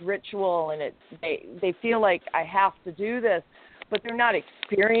because it's ritual and they feel like I have to do this, but they're not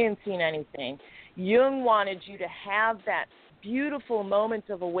experiencing anything. Jung wanted you to have that beautiful moment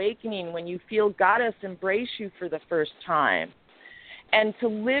of awakening when you feel Goddess embrace you for the first time, and to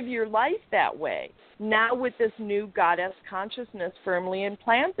live your life that way. Now with this new Goddess consciousness firmly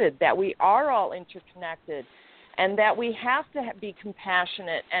implanted, that we are all interconnected, and that we have to be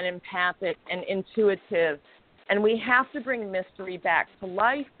compassionate and empathic and intuitive, and we have to bring mystery back to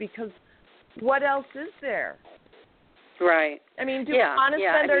life, because what else is there? Right. I mean, do we want to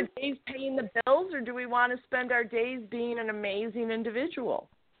spend our days paying the bills, or do we want to spend our days being an amazing individual?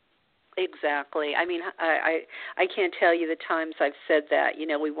 Exactly. I mean, I can't tell you the times I've said that.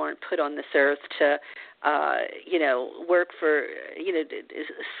 We weren't put on this earth to, work for,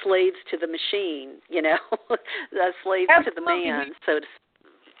 slaves to the machine, slaves Absolutely. to the man. So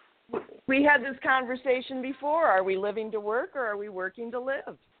we had this conversation before. Are we living to work, or are we working to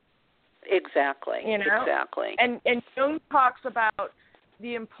live? Exactly. Exactly. And Jung talks about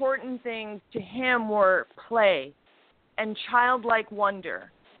the important things to him were play and childlike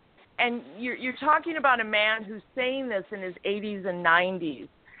wonder. And you're talking about a man who's saying this in his 80s and 90s.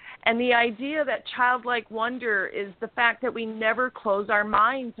 And the idea that childlike wonder is the fact that we never close our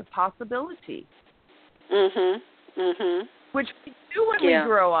mind to possibility. Which we do when we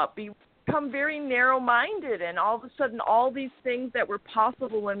grow up. We become very narrow-minded, and all of a sudden all these things that were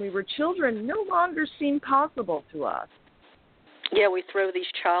possible when we were children no longer seem possible to us. Yeah, we throw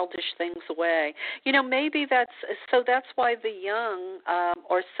these childish things away. Maybe that's why the young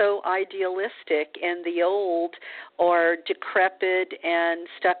are so idealistic, and the old are decrepit and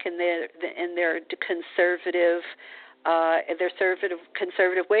stuck in their conservative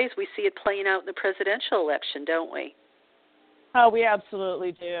ways. We see it playing out in the presidential election, don't we? Oh, we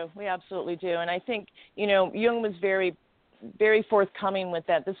absolutely do. And I think, Jung was very, very forthcoming with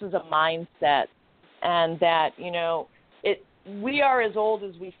that. This is a mindset, and that, we are as old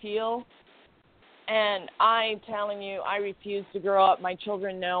as we feel, and I'm telling you, I refuse to grow up. My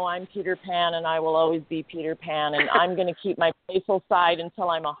children know I'm Peter Pan, and I will always be Peter Pan, and I'm going to keep my playful side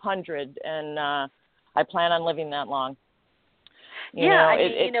until I'm 100, and I plan on living that long.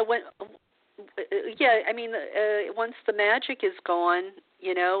 Once the magic is gone,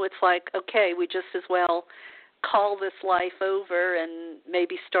 it's like, okay, we just as well call this life over and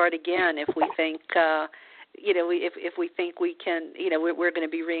maybe start again if we think if we think we can, we're going to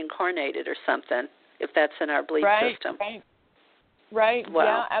be reincarnated or something, if that's in our belief system. Right.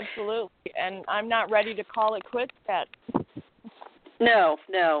 Wow. Yeah, absolutely. And I'm not ready to call it quits yet. No,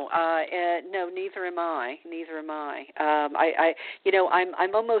 neither am I.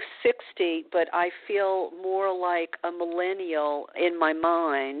 I'm almost 60, but I feel more like a millennial in my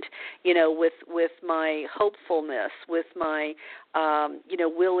mind, with my hopefulness, with my,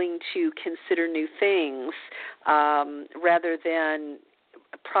 willing to consider new things, rather than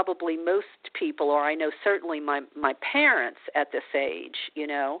probably most people, or I know certainly my parents at this age,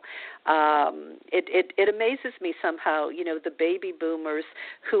 it amazes me somehow, the baby boomers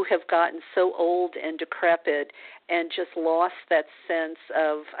who have gotten so old and decrepit and just lost that sense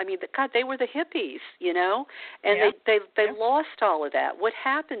of, God, they were the hippies, and they lost all of that. What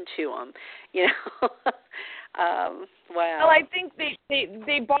happened to them, Wow. Well, I think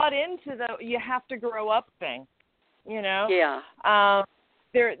they bought into the you have to grow up thing, Yeah.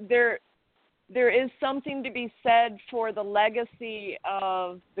 There is something to be said for the legacy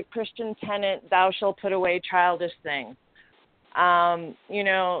of the Christian tenet, thou shalt put away childish things.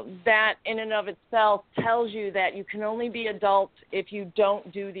 That in and of itself tells you that you can only be adult if you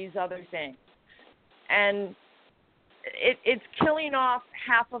don't do these other things. And it's killing off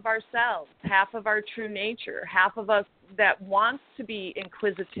half of ourselves, half of our true nature, half of us that wants to be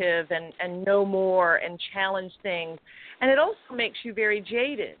inquisitive and know more and challenge things. And it also makes you very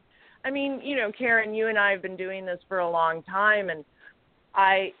jaded. I mean, Karen, you and I have been doing this for a long time, and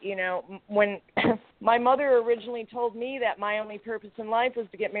when my mother originally told me that my only purpose in life was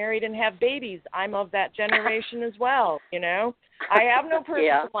to get married and have babies, I'm of that generation as well, I have no purpose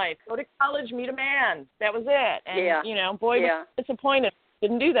in life. Go to college, meet a man. That was it. And, boy, was disappointed.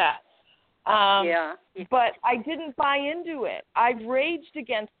 Didn't do that. But I didn't buy into it. I've raged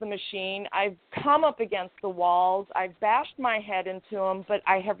against the machine. I've come up against the walls. I've bashed my head into them, but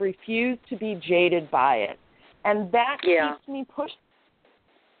I have refused to be jaded by it. And that keeps me pushing.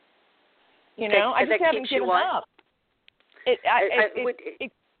 I just haven't given up.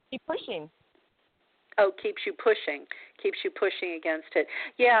 It keeps pushing. Oh, keeps you pushing against it.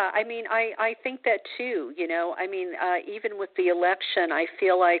 Yeah, I mean, I think that too, I mean, even with the election, I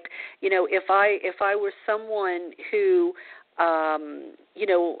feel like, if I were someone who, I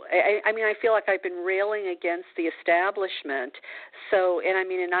mean, I feel like I've been railing against the establishment. So, and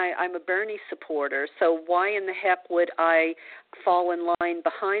I'm a Bernie supporter. So why in the heck would I fall in line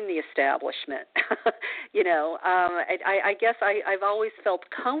behind the establishment? I guess I've always felt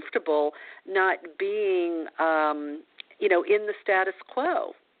comfortable not being, in the status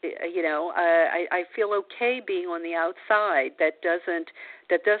quo. I feel okay being on the outside. That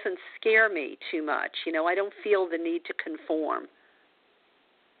doesn't scare me too much. I don't feel the need to conform.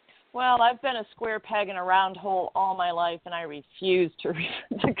 Well, I've been a square peg in a round hole all my life, and I refuse to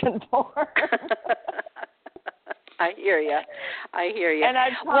conform. I hear you. And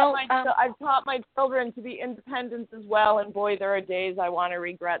I've taught my children to be independent as well. And boy, there are days I want to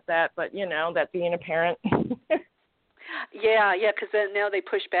regret that. But that being a parent. Yeah, because then now they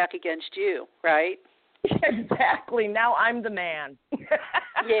push back against you, right? Exactly. Now I'm the man.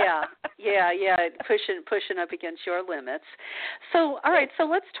 Yeah. Pushing up against your limits. So, all right. So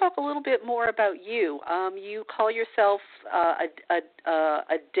let's talk a little bit more about you. You call yourself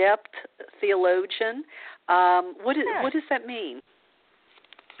a depth theologian. What does that mean?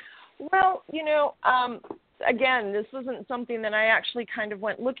 Well, again, this wasn't something that I actually kind of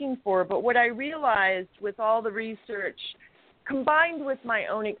went looking for, but what I realized with all the research, combined with my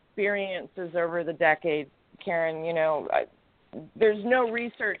own experiences over the decades, Karen, there's no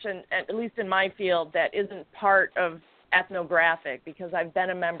research, and at least in my field, that isn't part of ethnographic, because I've been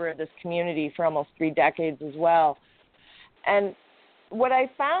a member of this community for almost 3 decades as well. And what I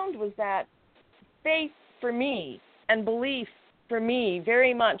found was that faith for me and belief for me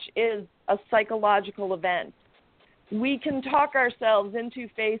very much is a psychological event. We can talk ourselves into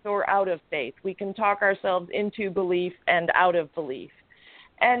faith or out of faith. We can talk ourselves into belief and out of belief.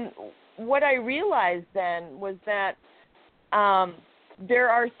 And what I realized then was that there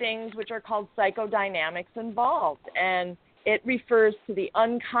are things which are called psychodynamics involved, and it refers to the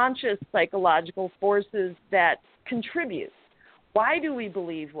unconscious psychological forces that contribute. Why do we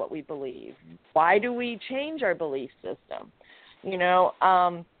believe what we believe? Why do we change our belief system?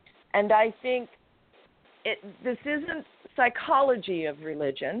 And I think this isn't psychology of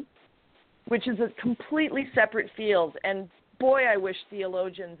religion, which is a completely separate field. And boy, I wish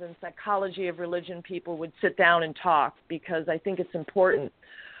theologians and psychology of religion people would sit down and talk, because I think it's important.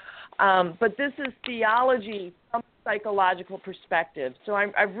 But this is theology from a psychological perspective. So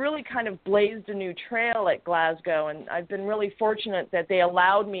I've really kind of blazed a new trail at Glasgow, and I've been really fortunate that they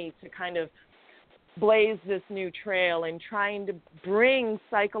allowed me to kind of blaze this new trail in trying to bring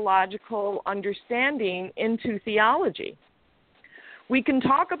psychological understanding into theology. We can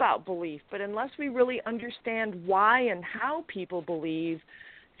talk about belief, but unless we really understand why and how people believe,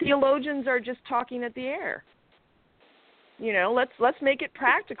 theologians are just talking at the air. Let's make it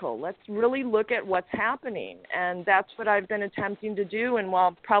practical. Let's really look at what's happening, and that's what I've been attempting to do, and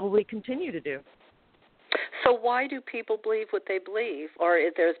will probably continue to do. So why do people believe what they believe? Or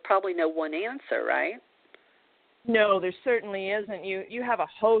there's probably no one answer, right? No, there certainly isn't. You have a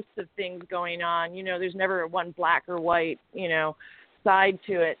host of things going on. There's never one black or white, side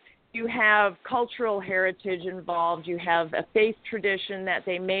to it. You have cultural heritage involved. You have a faith tradition that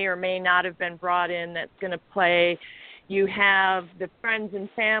they may or may not have been brought in that's going to play. You have the friends and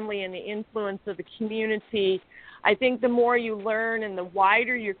family and the influence of the community. I think the more you learn and the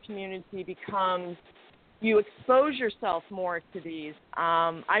wider your community becomes, you expose yourself more to these.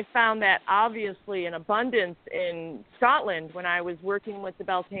 I found that obviously in abundance in Scotland when I was working with the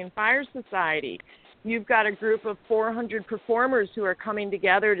Beltane Fire Society. You've got a group of 400 performers who are coming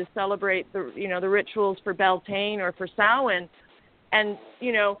together to celebrate the rituals for Beltane or for Samhain. And,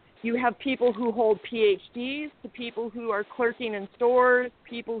 you have people who hold PhDs to people who are clerking in stores,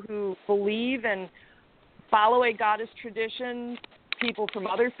 people who believe and follow a goddess tradition, people from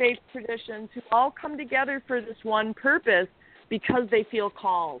other faith traditions who all come together for this one purpose because they feel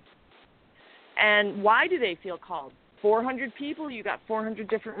called. And why do they feel called? 400 people, you got 400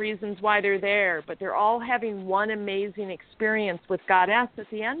 different reasons why they're there, but they're all having one amazing experience with Goddess at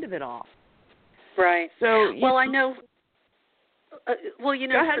the end of it all. Right. So, well, I know.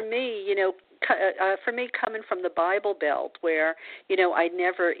 For me, coming from the Bible Belt, where I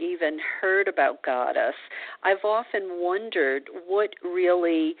never even heard about Goddess, I've often wondered what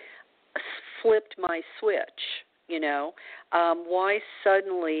really flipped my switch. Why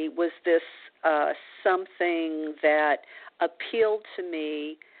suddenly was this something that appealed to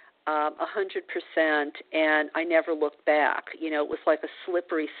me 100%, and I never looked back. It was like a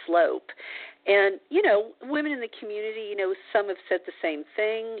slippery slope. And, women in the community, some have said the same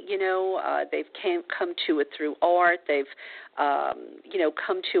thing. They've come to it through art. They've,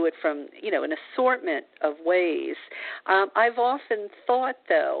 come to it from, an assortment of ways. I've often thought,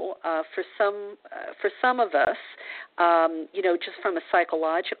 though, for some of us, just from a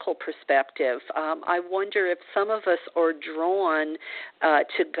psychological perspective, I wonder if some of us are drawn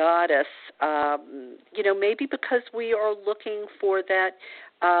to Goddess, maybe because we are looking for that,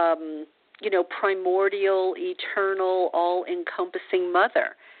 primordial, eternal, all-encompassing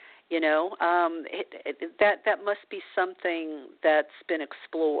mother. That must be something that's been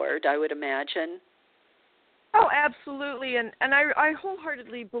explored, I would imagine. Oh, absolutely. And I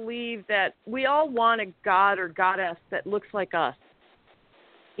wholeheartedly believe that we all want a god or goddess that looks like us.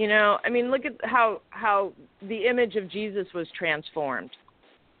 Look at how the image of Jesus was transformed.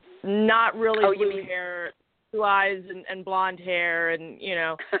 Not really blue hair, blue eyes and blonde hair, and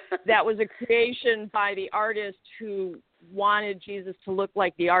that was a creation by the artist who wanted Jesus to look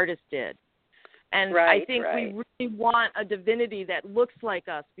like the artist did. And I think we really want a divinity that looks like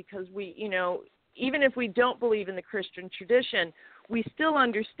us, because we, even if we don't believe in the Christian tradition, we still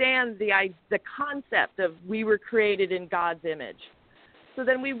understand the concept of we were created in God's image. So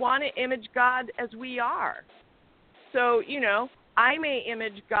then we want to image God as we are. So, I may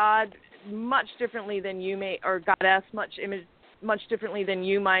image God much differently than you may, or Goddess much differently than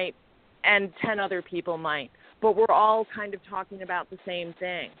you might, and 10 other people might. But we're all kind of talking about the same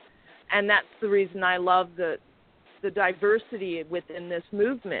thing. And that's the reason I love the diversity within this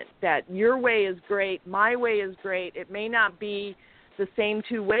movement, that your way is great, my way is great. It may not be the same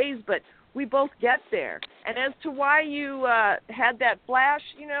two ways, but we both get there. And as to why you had that flash,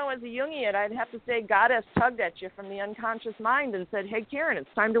 as a Jungian, I'd have to say Goddess tugged at you from the unconscious mind and said, hey, Karen, it's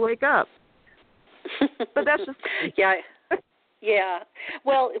time to wake up. But that's just... Yeah.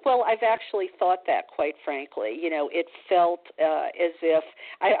 Well, I've actually thought that, quite frankly. It felt as if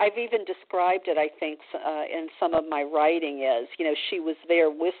I've even described it, I think, in some of my writing as, she was there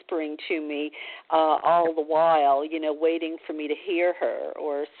whispering to me all the while, waiting for me to hear her,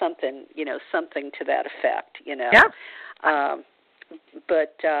 or something, something to that effect, Yeah.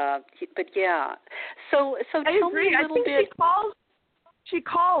 But yeah. So tell me a little bit. She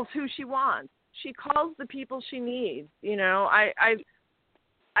calls who she wants. She calls the people she needs. I've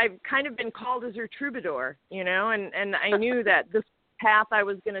kind of been called as her troubadour, and I knew that this path I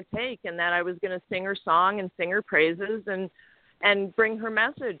was going to take, and that I was going to sing her song and sing her praises and bring her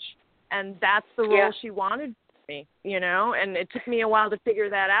message. And that's the role she wanted for me, and it took me a while to figure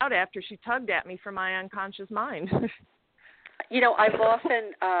that out after she tugged at me from my unconscious mind. I've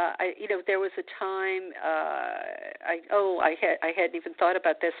often, there was a time, I hadn't even thought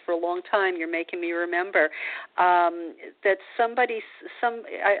about this for a long time. You're making me remember that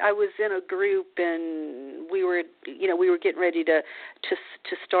I was in a group, and we were getting ready to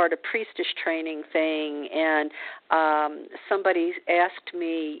start a priestess training thing, and somebody asked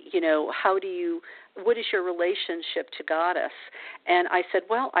me, what is your relationship to Goddess? And I said,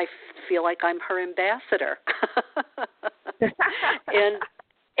 well, I feel like I'm her ambassador.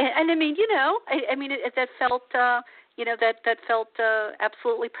 and I mean, that felt, that felt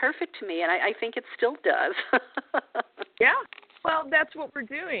absolutely perfect to me, and I think it still does. Yeah. Well, that's what we're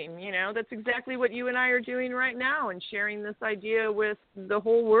doing. That's exactly what you and I are doing right now, and sharing this idea with the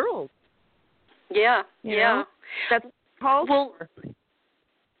whole world. Yeah. Yeah. That's called. Well,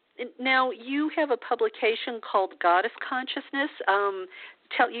 now, you have a publication called Goddess Consciousness.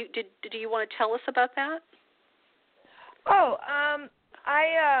 Do you want to tell us about that? Oh,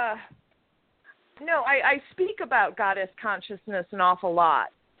 I speak about Goddess Consciousness an awful lot.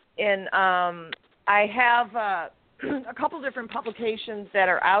 And I have a couple different publications that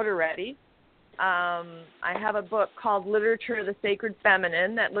are out already. I have a book called Literature of the Sacred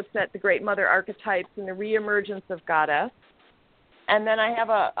Feminine that looks at the Great Mother archetypes and the reemergence of Goddess. And then I have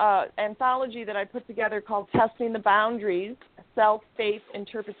a anthology that I put together called Testing the Boundaries, Self, Faith,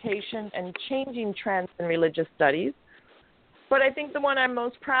 Interpretation, and Changing Trends in Religious Studies. But I think the one I'm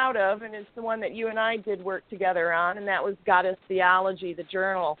most proud of, and it's the one that you and I did work together on, and that was Goddess Theology, the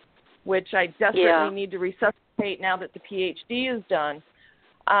journal, which I desperately need to resuscitate now that the PhD is done.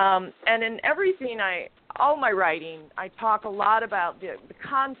 And in everything, all my writing, I talk a lot about the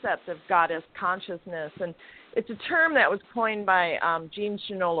concept of goddess consciousness, and it's a term that was coined by Jean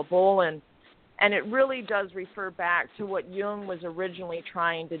Shinola Bolin, and it really does refer back to what Jung was originally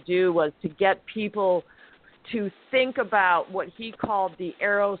trying to do, was to get people to think about what he called the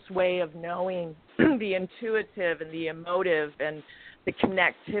Eros way of knowing, the intuitive and the emotive and the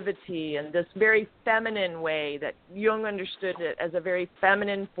connectivity, and this very feminine way that Jung understood it as a very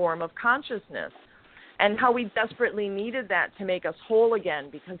feminine form of consciousness, and how we desperately needed that to make us whole again,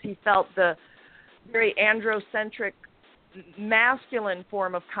 because he felt the very androcentric masculine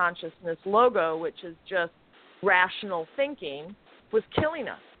form of consciousness, logo, which is just rational thinking, was killing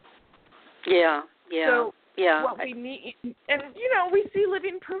us. So what we need, and, we see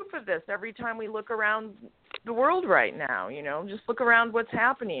living proof of this every time we look around the world right now, just look around what's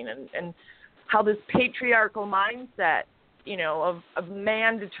happening, and how this patriarchal mindset, of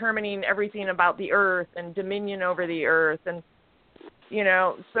man determining everything about the earth and dominion over the earth, and,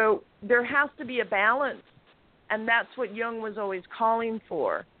 so there has to be a balance, and that's what Jung was always calling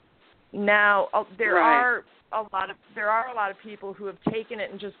for. Now, there are a lot of people who have taken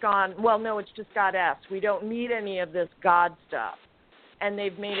it and just gone, well, no, it's just goddess. We don't need any of this God stuff. And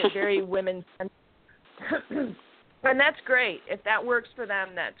they've made it very women-centered. And that's great. If that works for them,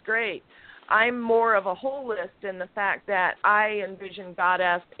 that's great. I'm more of a holist in the fact that I envision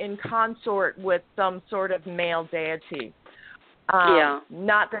goddess in consort with some sort of male deity.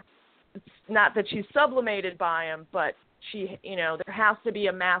 Not that she's sublimated by him, but she, there has to be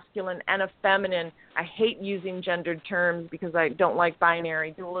a masculine and a feminine. I hate using gendered terms because I don't like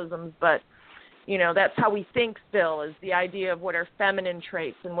binary dualisms, but, that's how we think still, is the idea of what are feminine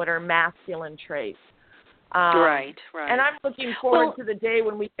traits and what are masculine traits. Right. And I'm looking forward to the day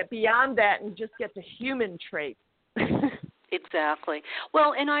when we get beyond that and just get to human traits. Exactly.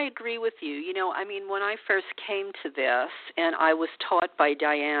 Well, and I agree with you. When I first came to this and I was taught by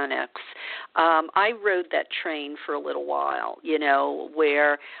Dianetics, I rode that train for a little while,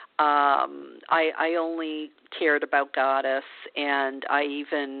 where I only cared about goddess, and I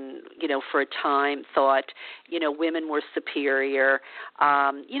even, for a time thought, women were superior.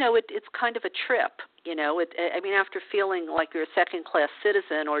 It's kind of a trip. After feeling like you're a second-class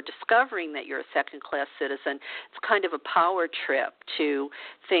citizen or discovering that you're a second-class citizen, it's kind of a power trip to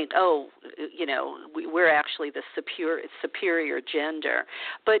think, we're actually the superior gender.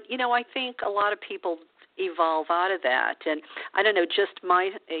 But, I think a lot of people evolve out of that. And I don't know, just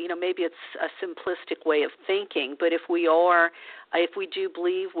maybe it's a simplistic way of thinking, but if we do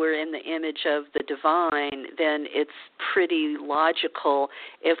believe we're in the image of the divine, then it's pretty logical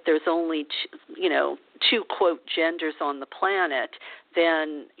if there's only two quote genders on the planet,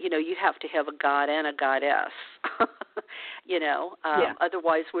 then you have to have a god and a goddess.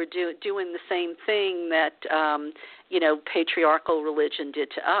 Otherwise we're doing the same thing that patriarchal religion did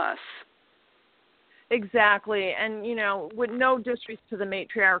to us. Exactly. And, with no disrespect to the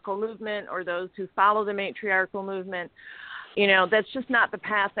matriarchal movement or those who follow the matriarchal movement, that's just not the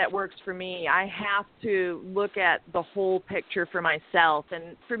path that works for me. I have to look at the whole picture for myself.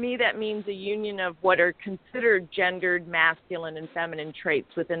 And for me, that means a union of what are considered gendered masculine and feminine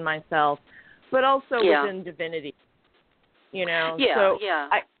traits within myself, but also within divinity.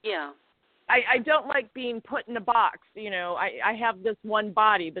 I don't like being put in a box. I have this one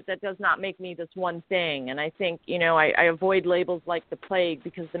body, but that does not make me this one thing. And I think, I avoid labels like the plague,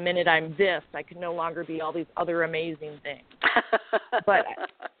 because the minute I'm this, I can no longer be all these other amazing things. But,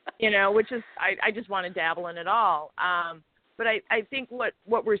 which is, I just want to dabble in it all. But I think what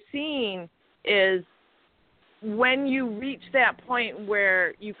we're seeing is when you reach that point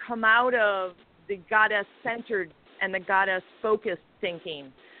where you come out of the goddess-centered and the goddess-focused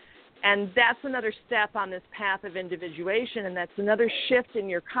thinking, and that's another step on this path of individuation, and that's another shift in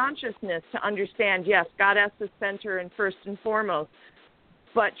your consciousness to understand, yes, goddess is center and first and foremost,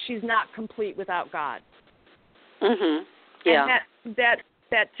 but she's not complete without God. Mm-hmm. Yeah. And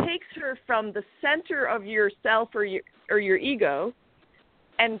that takes her from the center of yourself or your ego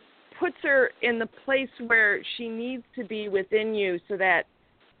and puts her in the place where she needs to be within you, so that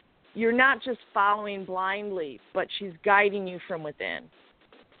you're not just following blindly, but she's guiding you from within.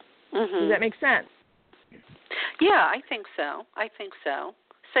 Mm-hmm. Does that make sense? Yeah, I think so.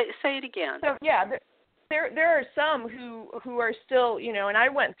 Say it again. So there are some who are still, and I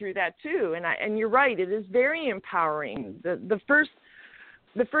went through that too. And you're right. It is very empowering. The first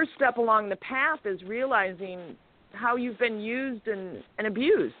step along the path is realizing how you've been used and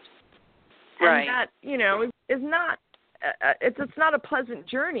abused. Right. And that, you know, is not it's not a pleasant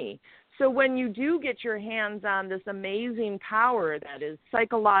journey. So when you do get your hands on this amazing power that is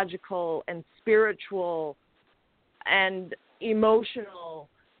psychological and spiritual and emotional,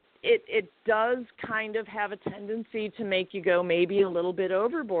 it does kind of have a tendency to make you go maybe a little bit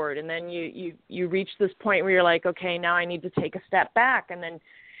overboard. And then you reach this point where you're like, okay, now I need to take a step back. And then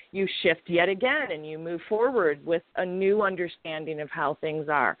you shift yet again and you move forward with a new understanding of how things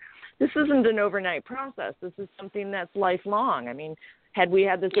are. This isn't an overnight process. This is something that's lifelong. I mean, had we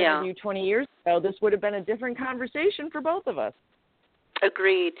had this interview 20 years ago, this would have been a different conversation for both of us.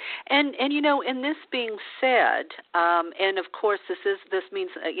 Agreed. And you know, and this being said, and of course this means,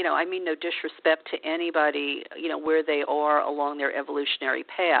 you know, I mean no disrespect to anybody, you know, where they are along their evolutionary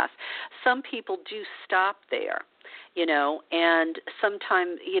path. Some people do stop there. You know, and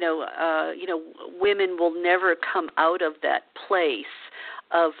sometimes, you know, women will never come out of that place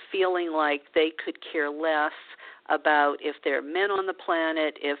of feeling like they could care less about if there are men on the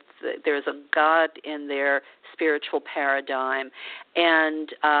planet, if there's a God in their spiritual paradigm,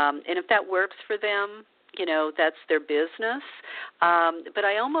 and if that works for them, you know, that's their business. But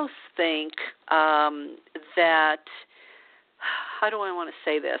I almost think that, how do I want to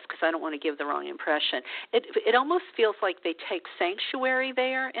say this? Because I don't want to give the wrong impression. It almost feels like they take sanctuary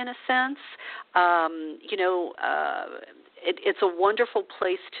there in a sense. You know, it's a wonderful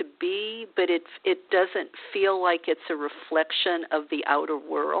place to be, but it doesn't feel like it's a reflection of the outer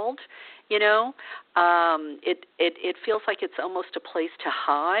world. You know, it feels like it's almost a place to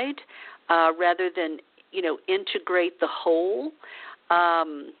hide rather than, you know, integrate the whole.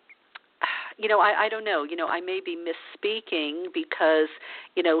 You know, I don't know. You know, I may be misspeaking because,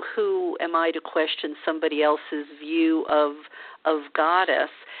 you know, who am I to question somebody else's view of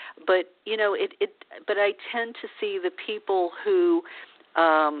goddess? But, you know, but I tend to see the people who,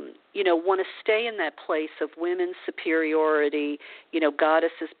 you know, want to stay in that place of women's superiority, you know,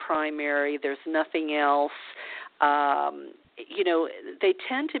 goddess is primary, there's nothing else. You know, they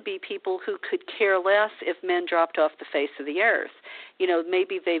tend to be people who could care less if men dropped off the face of the earth. You know,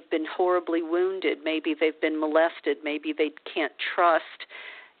 maybe they've been horribly wounded, maybe they've been molested, maybe they can't trust,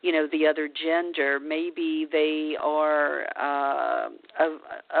 you know, the other gender, maybe they are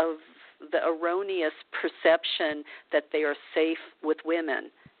of the erroneous perception that they are safe with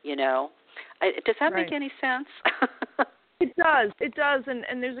women, you know. Does that make any sense? It does,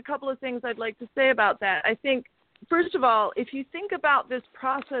 and there's a couple of things I'd like to say about that. I think, first of all, if you think about this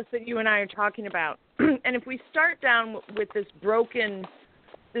process that you and I are talking about, and if we start down with this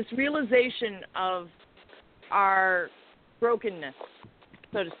realization of our brokenness,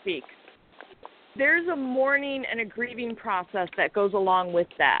 so to speak, there's a mourning and a grieving process that goes along with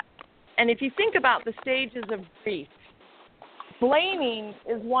that. And if you think about the stages of grief, blaming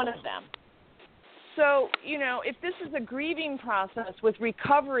is one of them. So, you know, if this is a grieving process with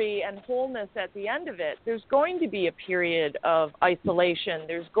recovery and wholeness at the end of it, there's going to be a period of isolation.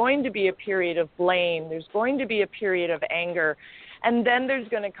 There's going to be a period of blame. There's going to be a period of anger. And then there's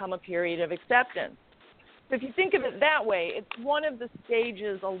going to come a period of acceptance. So if you think of it that way, it's one of the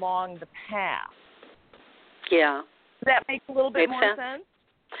stages along the path. Yeah. Does that make a little bit more sense?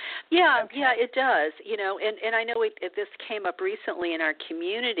 Yeah, okay. Yeah, it does. You know, and I know this came up recently in our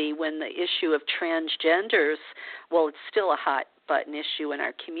community when the issue of transgenders, well, it's still a hot button issue in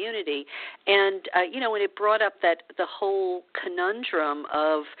our community, and you know, and it brought up that the whole conundrum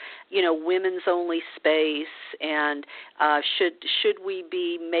of, you know, women's only space, and should we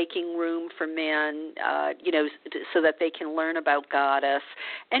be making room for men, you know, so that they can learn about goddess,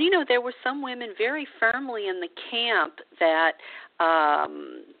 and you know, there were some women very firmly in the camp that.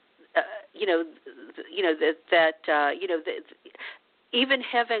 Even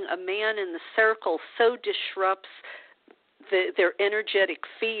having a man in the circle so disrupts their energetic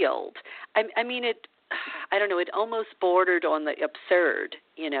field. I mean, I don't know. It almost bordered on the absurd,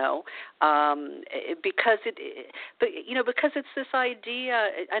 you know, because it's this idea.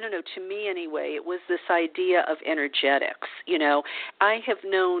 I don't know. To me, anyway, it was this idea of energetics. You know, I have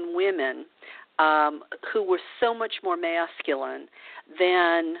known women who were so much more masculine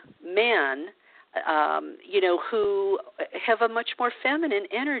than men, you know, who have a much more feminine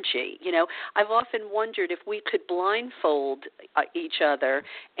energy. You know, I've often wondered if we could blindfold each other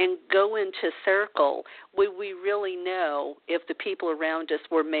and go into circle, would we really know if the people around us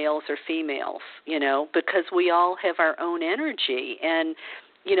were males or females, you know, because we all have our own energy. And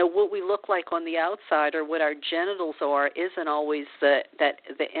you know, what we look like on the outside or what our genitals are isn't always the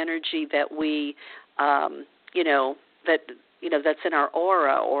energy that we, you know, that that's in our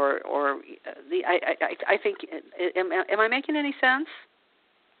aura, or I think, am I making any sense?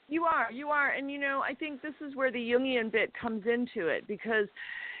 You are, and I think this is where the Jungian bit comes into it, because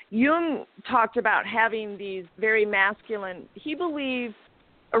Jung talked about having these very masculine. He believed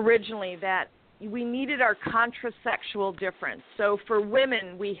originally that we needed our contrasexual difference. So for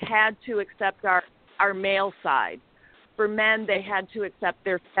women, we had to accept our male side. For men, they had to accept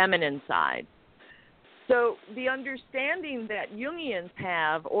their feminine side. So the understanding that Jungians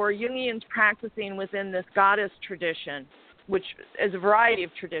have, or Jungians practicing within this goddess tradition, which is a variety of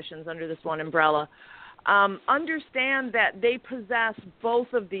traditions under this one umbrella, understand that they possess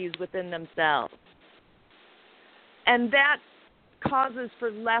both of these within themselves. And that causes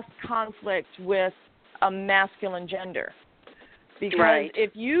for less conflict with a masculine gender. Because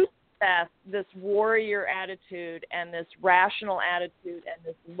if you possess this warrior attitude and this rational attitude and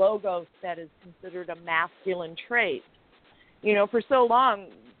this logos that is considered a masculine trait, for so long,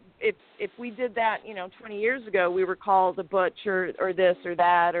 if we did that, 20 years ago, we were called a butch or this or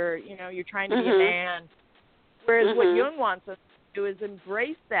that, or, you're trying to be a man. Whereas what Jung wants us to do is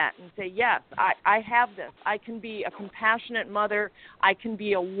embrace that and say, yes, I have this. I can be a compassionate mother. I can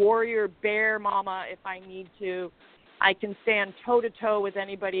be a warrior bear mama if I need to. I can stand toe-to-toe with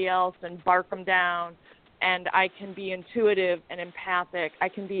anybody else and bark them down. And I can be intuitive and empathic. I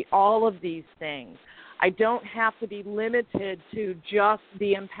can be all of these things. I don't have to be limited to just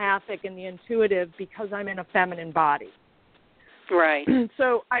the empathic and the intuitive because I'm in a feminine body. Right.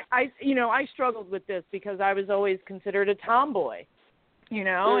 So I struggled with this because I was always considered a tomboy,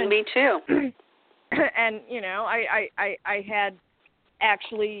 And, me too. And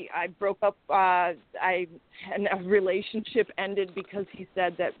I broke up. A relationship ended because he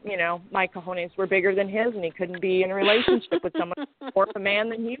said that my cojones were bigger than his, and he couldn't be in a relationship with someone more of a man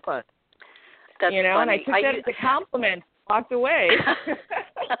than he was. That's funny. And I took that as a compliment. Walked away.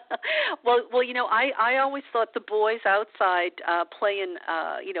 Well, I always thought the boys outside playing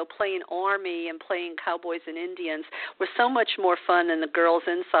army and playing cowboys and Indians were so much more fun than the girls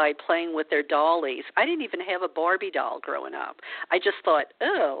inside playing with their dollies. I didn't even have a Barbie doll growing up. I just thought,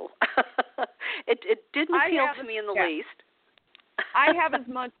 oh, it didn't appeal to me in the least. I have as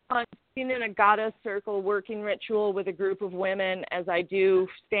much fun being in a goddess circle working ritual with a group of women as I do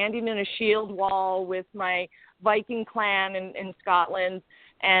standing in a shield wall with my Viking clan in Scotland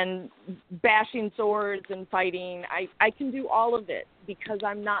and bashing swords and fighting. I can do all of it because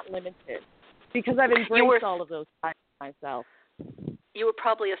I'm not limited, because I've embraced all of those sides myself. You were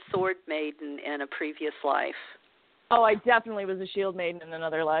probably a sword maiden in a previous life. Oh, I definitely was a shield maiden in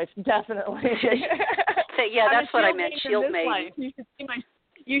another life. Definitely. Yeah, that's what I meant, shield maiden. Life.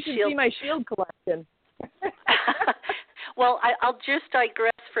 You should see my shield collection. Well, I'll just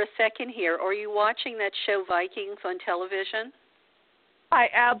digress for a second here. Are you watching that show Vikings on television? I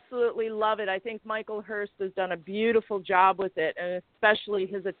absolutely love it. I think Michael Hurst has done a beautiful job with it, and especially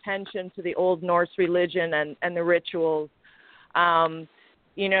his attention to the Old Norse religion and the rituals.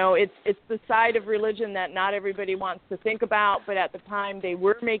 It's the side of religion that not everybody wants to think about, but at the time they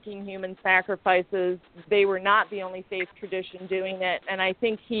were making human sacrifices. They were not the only faith tradition doing it, and I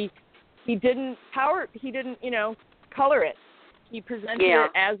think he didn't color it. He presented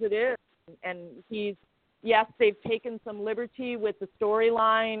it as it is, and they've taken some liberty with the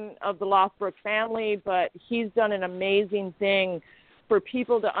storyline of the Lothbrok family, but he's done an amazing thing for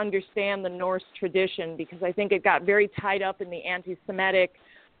people to understand the Norse tradition, because I think it got very tied up in the anti-Semitic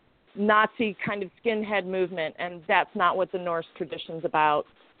Nazi kind of skinhead movement, and that's not what the Norse tradition's about.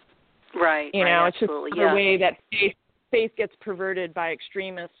 Right. It's absolutely, just the way that faith gets perverted by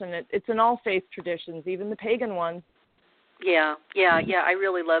extremists, and it's in all faith traditions, even the pagan ones. Yeah. I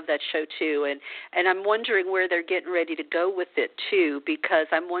really love that show too, and I'm wondering where they're getting ready to go with it too, because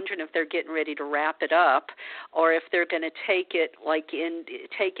I'm wondering if they're getting ready to wrap it up, or if they're going to take it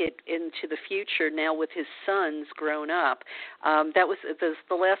into the future now with his sons grown up. That was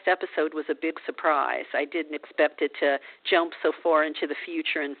the last episode was a big surprise. I didn't expect it to jump so far into the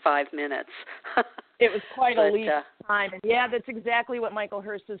future in 5 minutes. It was quite a leap of time. Yeah, that's exactly what Michael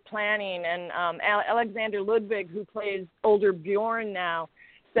Hurst is planning. And Alexander Ludwig, who plays older Bjorn now,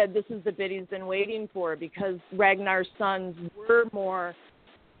 said this is the bit he's been waiting for, because Ragnar's sons were more,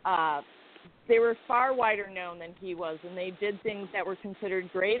 they were far wider known than he was, and they did things that were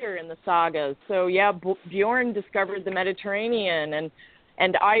considered greater in the sagas. So, yeah, Bjorn discovered the Mediterranean,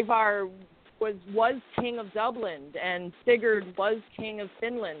 and Ivar was king of Dublin, and Sigurd was king of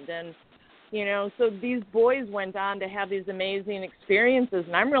Finland, and so these boys went on to have these amazing experiences,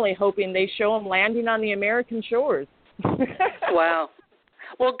 and I'm really hoping they show them landing on the American shores. Wow.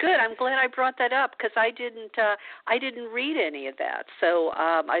 Well, good. I'm glad I brought that up because I didn't read any of that. So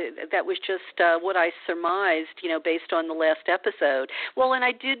that was just what I surmised, based on the last episode. Well, and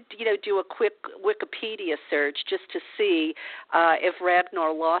I did, do a quick Wikipedia search just to see if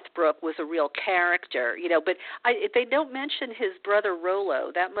Ragnar Lothbrok was a real character, But they don't mention his brother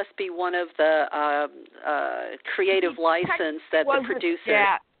Rollo. That must be one of the creative license that the producer.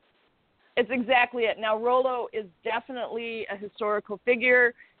 Yeah. It's exactly it. Now, Rollo is definitely a historical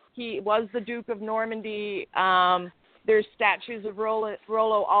figure. He was the Duke of Normandy. There's statues of Rollo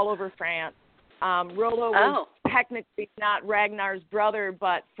all over France. Rollo was technically not Ragnar's brother,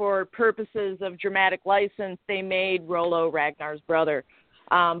 but for purposes of dramatic license, they made Rollo Ragnar's brother.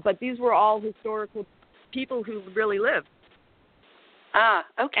 But these were all historical people who really lived. Ah,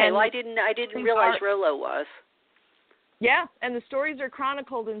 okay. And well, I didn't realize Rollo was. Yeah, and the stories are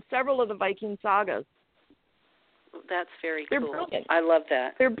chronicled in several of the Viking sagas. That's very They're cool. Brilliant. I love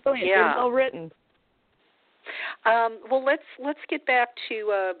that. They're brilliant. Yeah. They're well written. Well, let's get back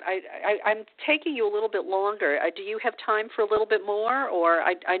to. I'm taking you a little bit longer. Do you have time for a little bit more, or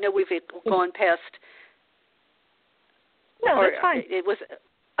I know we've gone past. No, that's fine. It was.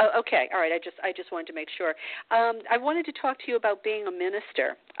 Okay, all right. I just wanted to make sure. I wanted to talk to you about being a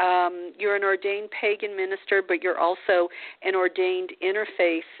minister. You're an ordained pagan minister, but you're also an ordained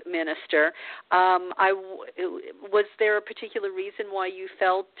interfaith minister. Was there a particular reason why you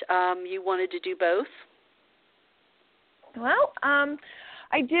felt you wanted to do both? Well,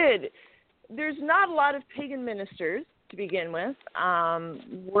 I did. There's not a lot of pagan ministers to begin with.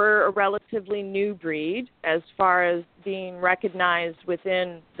 We're a relatively new breed as far as being recognized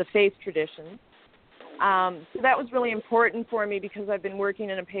within the faith tradition. So that was really important for me because I've been working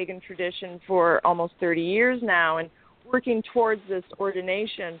in a pagan tradition for almost 30 years now and working towards this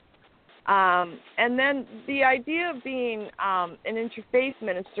ordination. And then the idea of being an interfaith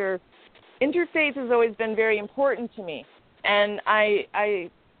minister, interfaith has always been very important to me. And I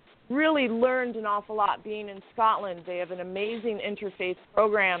really learned an awful lot being in Scotland. They have an amazing interfaith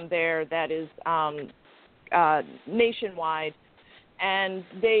program there that is nationwide, and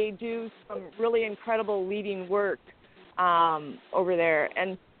they do some really incredible leading work over there.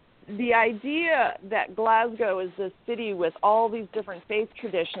 And the idea that Glasgow is this city with all these different faith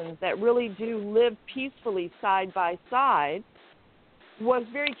traditions that really do live peacefully side by side was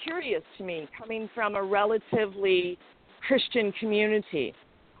very curious to me, coming from a relatively Christian community.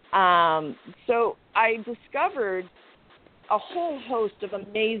 So I discovered a whole host of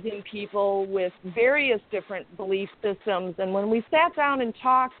amazing people with various different belief systems. And when we sat down and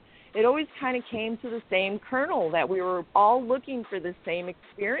talked, it always kind of came to the same kernel, that we were all looking for the same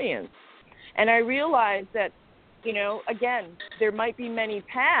experience. And I realized that, again, there might be many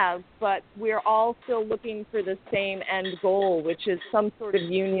paths, but we're all still looking for the same end goal, which is some sort of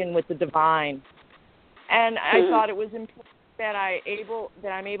union with the divine. And I thought it was important that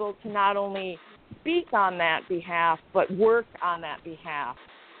I'm able to not only speak on that behalf, but work on that behalf.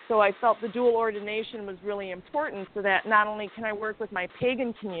 So I felt the dual ordination was really important, so that not only can I work with my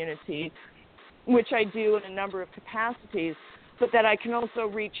pagan community, which I do in a number of capacities, but that I can also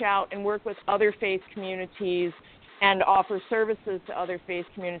reach out and work with other faith communities and offer services to other faith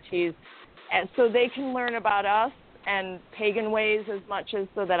communities, and so they can learn about us and pagan ways as much as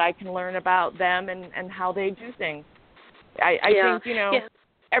so that I can learn about them and how they do things. I think,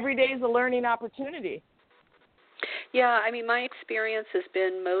 every day is a learning opportunity. Yeah, I mean, my experience has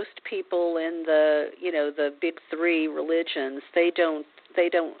been most people in the big three religions, they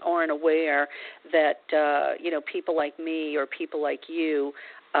aren't aware that, people like me or people like you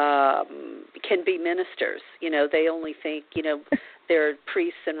can be ministers. They only think, they're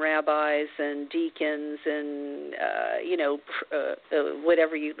priests and rabbis and deacons and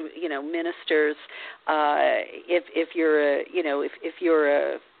whatever ministers. If you're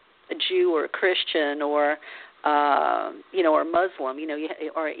a Jew or a Christian or or Muslim,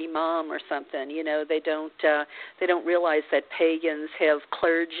 or imam or something, they don't realize that pagans have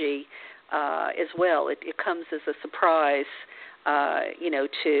clergy as well. It comes as a surprise.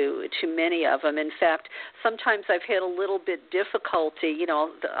 To many of them. In fact, sometimes I've had a little bit difficulty,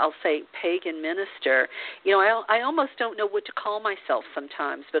 I'll say pagan minister. I almost don't know what to call myself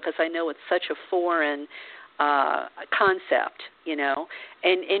sometimes because I know it's such a foreign concept,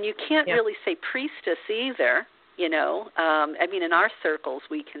 and you can't really say priestess either. I mean, in our circles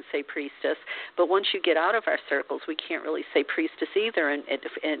we can say priestess, but once you get out of our circles, we can't really say priestess either and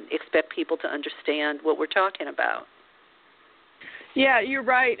expect people to understand what we're talking about. Yeah, you're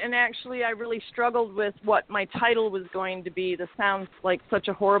right. And actually, I really struggled with what my title was going to be. This sounds like such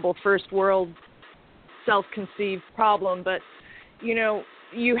a horrible first world self-conceived problem. But,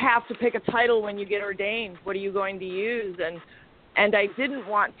 you have to pick a title when you get ordained. What are you going to use? And I didn't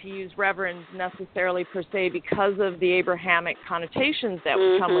want to use reverend necessarily per se because of the Abrahamic connotations that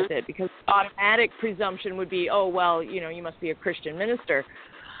would come with it, because automatic presumption would be, oh, well, you must be a Christian minister.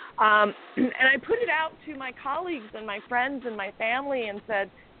 And I put it out to my colleagues and my friends and my family and said,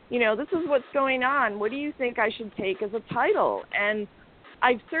 this is what's going on. What do you think I should take as a title? And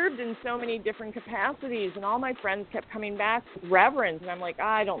I've served in so many different capacities, and all my friends kept coming back with reverend, and I'm like,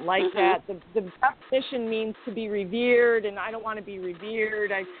 I don't like that. The definition means to be revered, and I don't want to be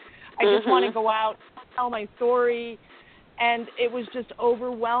revered. I just want to go out, tell my story. And it was just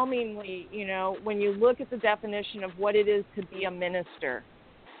overwhelmingly, when you look at the definition of what it is to be a minister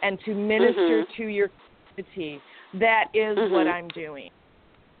and to minister to your community, that is what I'm doing.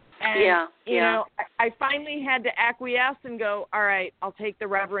 And, I finally had to acquiesce and go, all right, I'll take the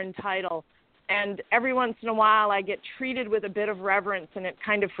reverend title. And every once in a while I get treated with a bit of reverence, and it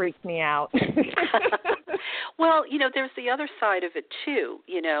kind of freaks me out. Well, there's the other side of it, too.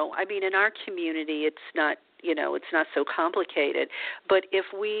 I mean, in our community, it's not so complicated. But if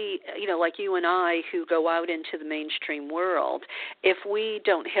we, like you and I who go out into the mainstream world, if we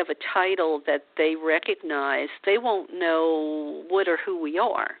don't have a title that they recognize, they won't know what or who we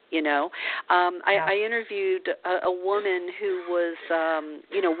are, I interviewed a woman who was,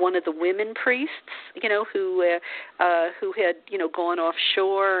 one of the women priests, who had, gone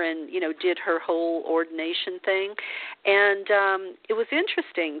offshore and, did her whole ordination thing. And it was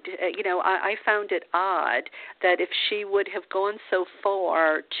interesting. I found it odd that if she would have gone so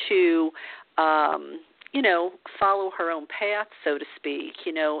far to, follow her own path, so to speak,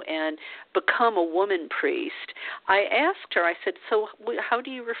 and become a woman priest, I asked her, I said, so how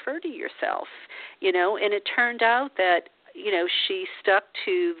do you refer to yourself? And it turned out that, she stuck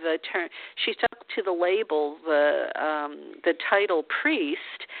to the term, she stuck to the label, the title priest,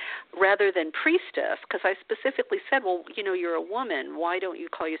 rather than priestess, because I specifically said, well, you're a woman. Why don't you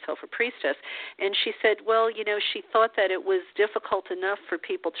call yourself a priestess? And she said, well, she thought that it was difficult enough for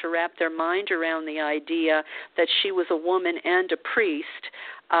people to wrap their mind around the idea that she was a woman and a priest.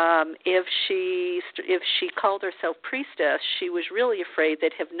 If she called herself priestess, she was really afraid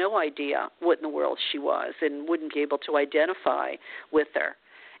they'd have no idea what in the world she was and wouldn't be able to identify with her.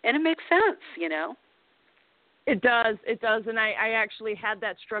 And it makes sense, It does, and I actually had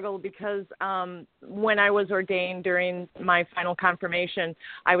that struggle because when I was ordained during my final confirmation,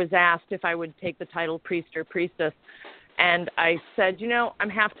 I was asked if I would take the title priest or priestess, and I said, I'm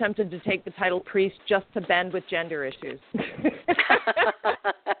half tempted to take the title priest just to bend with gender issues.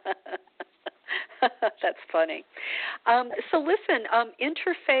 That's funny. So listen,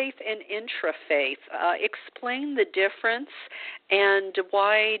 interfaith and intrafaith, explain the difference and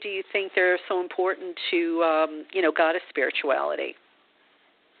why do you think they're so important to, goddess spirituality?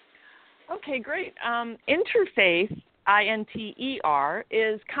 Okay, great. Interfaith, I-N-T-E-R,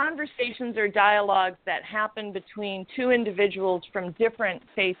 is conversations or dialogues that happen between two individuals from different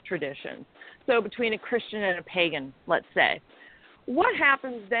faith traditions. So between a Christian and a pagan, let's say. What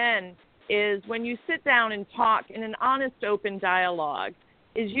happens then is when you sit down and talk in an honest, open dialogue,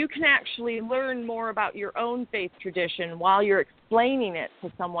 is you can actually learn more about your own faith tradition while you're explaining it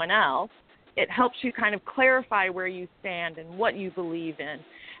to someone else. It helps you kind of clarify where you stand and what you believe in.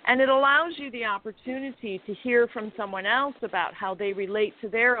 And it allows you the opportunity to hear from someone else about how they relate to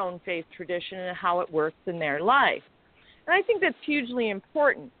their own faith tradition and how it works in their life. And I think that's hugely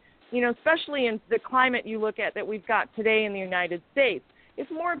important, especially in the climate you look at that we've got today in the United States. If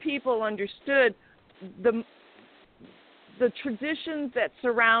more people understood the traditions that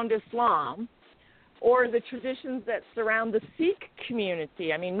surround Islam or the traditions that surround the Sikh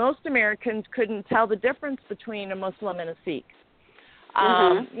community, I mean, most Americans couldn't tell the difference between a Muslim and a Sikh.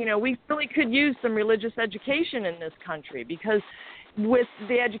 We really could use some religious education in this country because with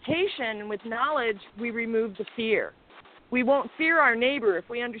the education and with knowledge, we remove the fear. We won't fear our neighbor if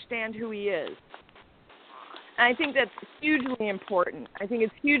we understand who he is. And I think that's hugely important. I think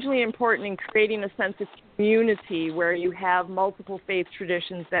it's hugely important in creating a sense of community where you have multiple faith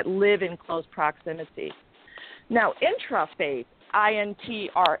traditions that live in close proximity. Now, intrafaith,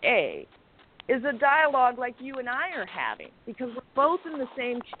 I-N-T-R-A, is a dialogue like you and I are having because we're both in the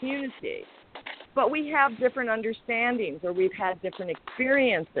same community, but we have different understandings or we've had different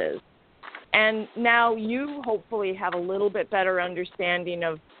experiences. And now you hopefully have a little bit better understanding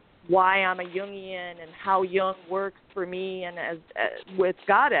of why I'm a Jungian and how Jung works for me and as with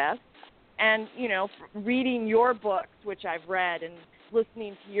Goddess. And, reading your books, which I've read, and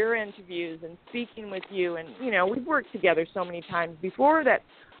listening to your interviews and speaking with you, and, we've worked together so many times before that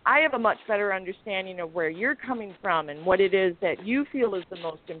I have a much better understanding of where you're coming from and what it is that you feel is the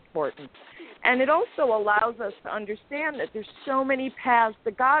most important. And it also allows us to understand that there's so many paths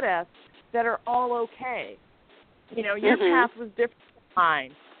to Goddess that are all okay. Your path was different than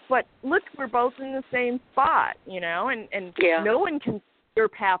mine. But look, we're both in the same spot, and no one can say your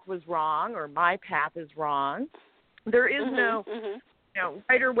path was wrong or my path is wrong. There is no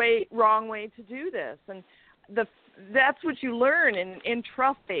right or wrong way to do this. And that's what you learn in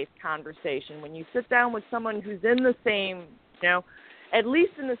intrafaith conversation. When you sit down with someone who's in the same, at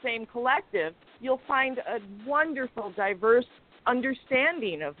least in the same collective, you'll find a wonderful, diverse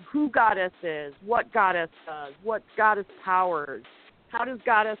understanding of who Goddess is, what Goddess does, what Goddess powers, how does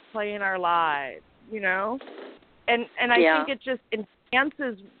Goddess play in our lives, And I think it just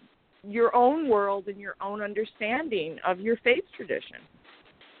enhances your own world and your own understanding of your faith tradition.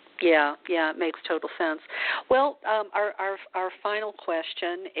 Yeah, it makes total sense. Well, our final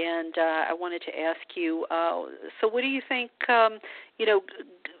question, and I wanted to ask you, so what do you think,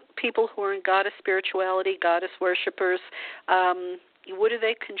 people who are in goddess spirituality, goddess worshipers, what do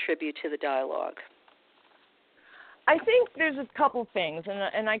they contribute to the dialogue? I think there's a couple things,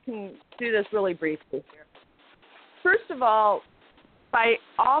 and I can do this really briefly here. First of all, by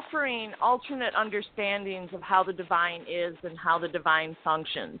offering alternate understandings of how the divine is and how the divine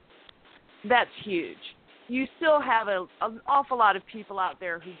functions, that's huge. You still have an awful lot of people out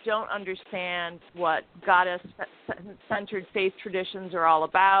there who don't understand what goddess-centered faith traditions are all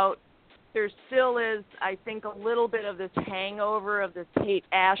about. There still is, I think, a little bit of this hangover of this Haight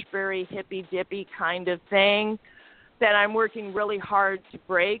Ashbury hippy-dippy kind of thing that I'm working really hard to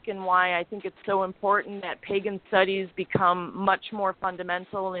break, and why I think it's so important that pagan studies become much more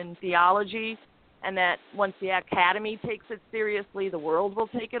fundamental in theology, and that once the academy takes it seriously, the world will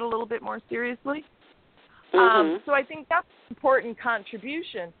take it a little bit more seriously. So I think that's an important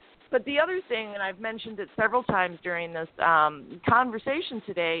contribution. But the other thing, and I've mentioned it several times during this conversation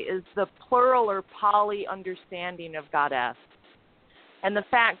today, is the plural or poly understanding of Goddess. And the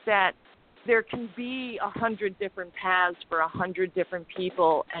fact that there can be 100 different paths for 100 different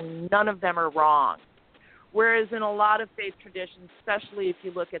people, and none of them are wrong. Whereas in a lot of faith traditions, especially if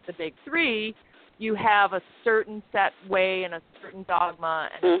you look at the big three, you have a certain set way and a certain dogma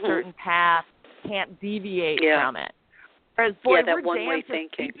and a certain path, can't deviate from it. Whereas, boy, we're dancing,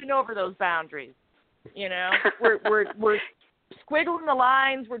 keeping over those boundaries. We're squiggling the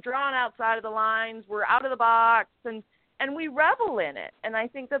lines, we're drawing outside of the lines, we're out of the box, and we revel in it. And I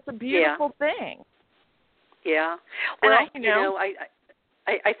think that's a beautiful thing. Yeah. Well,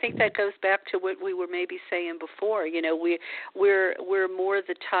 I think that goes back to what we were maybe saying before. We're more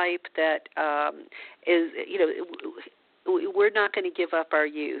the type that is, we're not going to give up our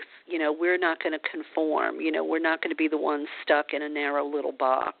youth. We're not going to conform. We're not going to be the ones stuck in a narrow little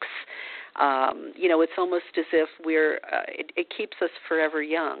box. It's almost as if it keeps us forever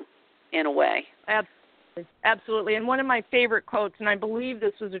young, in a way. Absolutely. And one of my favorite quotes, and I believe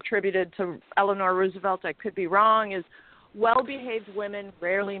this was attributed to Eleanor Roosevelt, I could be wrong, is, well-behaved women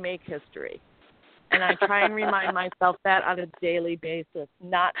rarely make history. And I try and remind myself that on a daily basis,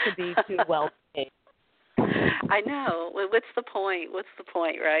 not to be too well-behaved. I know. What's the point?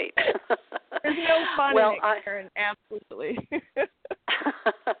 Right? There's no fun in it, Karen. Absolutely.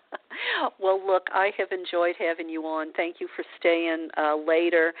 Well, look, I have enjoyed having you on. Thank you for staying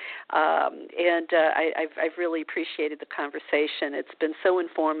later, and I've really appreciated the conversation. It's been so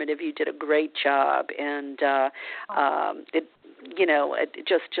informative. You did a great job, and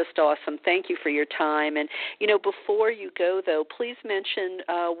just awesome. Thank you for your time. And before you go, though, please mention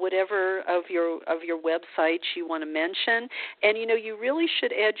whatever of your websites you want to mention. And you really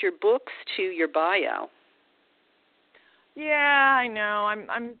should add your books to your bio. Yeah, I know.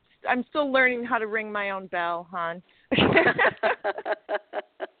 I'm still learning how to ring my own bell, hon.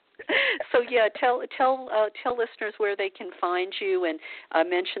 So yeah, tell listeners where they can find you, and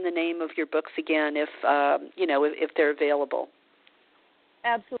mention the name of your books again if they're available.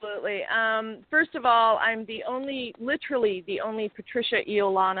 Absolutely. First of all, I'm literally the only Trisha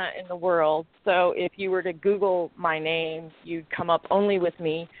Iolana in the world. So if you were to Google my name, you'd come up only with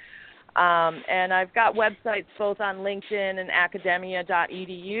me. And I've got websites both on LinkedIn and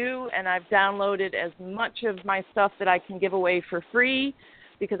academia.edu, and I've downloaded as much of my stuff that I can give away for free,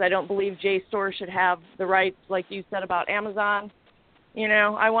 because I don't believe JSTOR should have the rights, like you said about Amazon.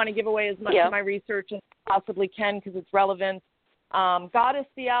 I want to give away as much of my research as I possibly can, because it's relevant. Goddess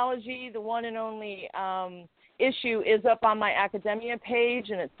Theology, the one and only issue, is up on my academia page,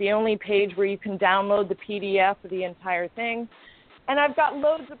 and it's the only page where you can download the PDF of the entire thing. And I've got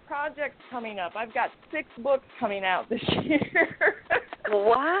loads of projects coming up. I've got 6 books coming out this year.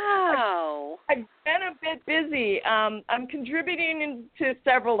 Wow. I've been a bit busy. I'm contributing to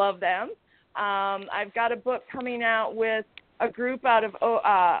several of them. I've got a book coming out with a group out of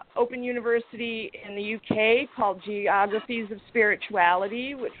Open University in the UK called Geographies of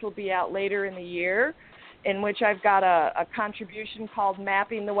Spirituality, which will be out later in the year, in which I've got a contribution called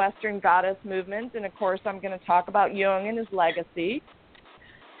Mapping the Western Goddess Movement. And, of course, I'm going to talk about Jung and his legacy.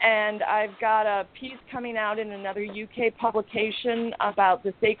 And I've got a piece coming out in another UK publication about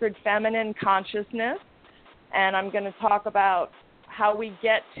the sacred feminine consciousness. And I'm going to talk about how we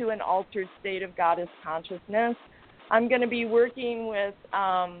get to an altered state of goddess consciousness. I'm going to be working with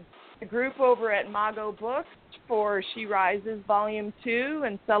the group over at Mago Books for She Rises Volume 2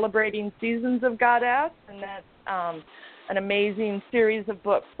 and Celebrating Seasons of Goddess, and that's an amazing series of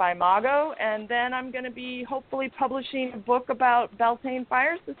books by Mago. And then I'm going to be hopefully publishing a book about Beltane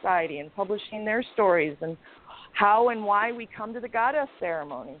Fire Society and publishing their stories and how and why we come to the goddess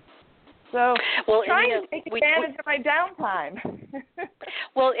ceremony. So trying to take advantage of my downtime.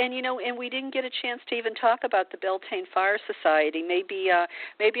 Well, and we didn't get a chance to even talk about the Beltane Fire Society. Maybe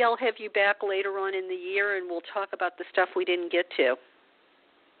I'll have you back later on in the year, and we'll talk about the stuff we didn't get to.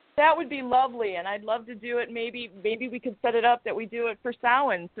 That would be lovely, and I'd love to do it. Maybe we could set it up that we do it for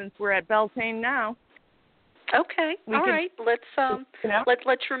Samhain, since we're at Beltane now. Okay, all right.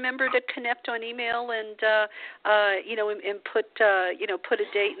 Let's remember to connect on email and and put a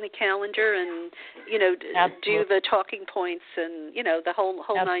date in the calendar and do the talking points and the whole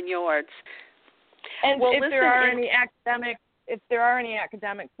 9 yards. And if there are any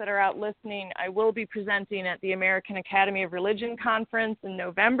academics that are out listening, I will be presenting at the American Academy of Religion conference in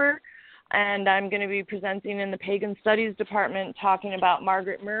November, and I'm going to be presenting in the Pagan Studies department talking about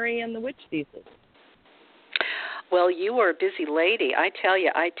Margaret Murray and the Witch Thesis. Well, you are a busy lady. I tell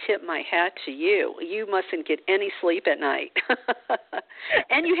you, I tip my hat to you. You mustn't get any sleep at night.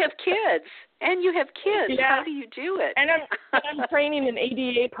 And you have kids. Yeah. How do you do it? And I'm training an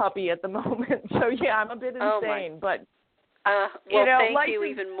ADA puppy at the moment. So, yeah, I'm a bit insane. But, thank you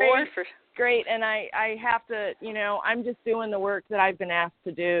even more for... Great, and I have to, I'm just doing the work that I've been asked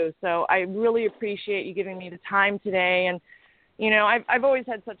to do. So I really appreciate you giving me the time today. And, I've always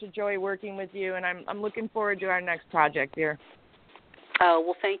had such a joy working with you, and I'm looking forward to our next project here. Oh,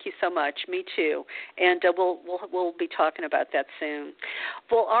 well, thank you so much. Me too. And we'll be talking about that soon.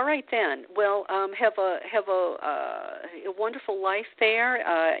 Well, all right then. Well, have a wonderful life there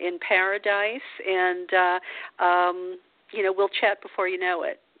in paradise, and we'll chat before you know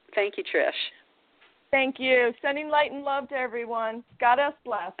it. Thank you, Trish. Thank you. Sending light and love to everyone. Goddess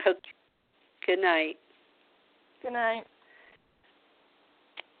bless. Okay. Good night. Good night.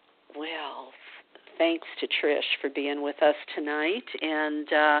 Well, thanks to Trish for being with us tonight. And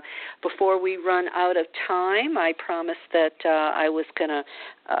before we run out of time, I promised that I was going to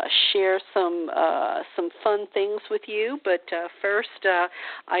share some fun things with you. But first,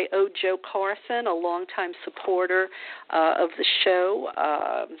 I owe Jo Carson, a longtime supporter of the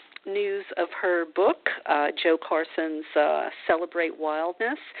show, news of her book, Jo Carson's Celebrate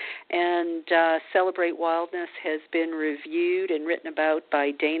Wildness. And Celebrate Wildness has been reviewed and written about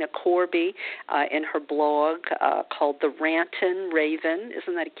by Dana Corby in her blog called The Rantin Raven.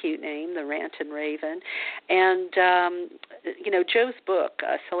 Isn't that a cute name, The Rantin Raven? And, Jo's book,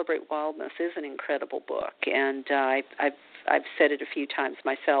 Celebrate Wildness, is an incredible book. And I've said it a few times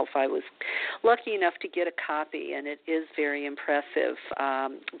myself. I was lucky enough to get a copy, and it is very impressive.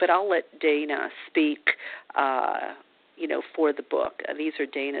 But I'll let Dana speak, for the book. These are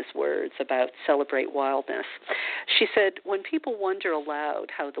Dana's words about Celebrate Wildness. She said, when people wonder aloud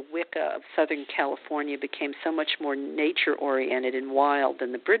how the Wicca of Southern California became so much more nature-oriented and wild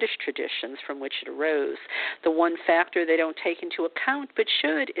than the British traditions from which it arose, the one factor they don't take into account but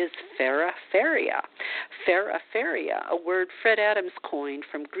should is Feraferia. Feraferia, a word Fred Adams coined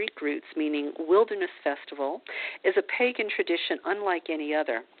from Greek roots meaning wilderness festival, is a pagan tradition unlike any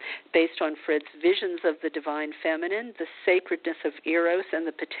other. Based on Fred's visions of the divine feminine, the sacredness of Eros, and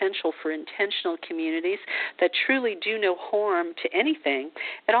the potential for intentional communities that truly do no harm to anything,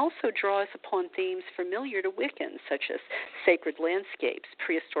 it also draws upon themes familiar to Wiccans, such as sacred landscapes,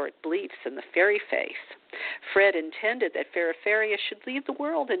 prehistoric beliefs, and the fairy faith. Fred intended that Feraferia should lead the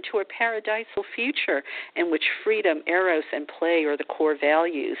world into a paradisal future in which freedom, eros, and play are the core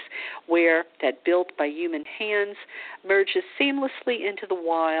values, where that built by human hands merges seamlessly into the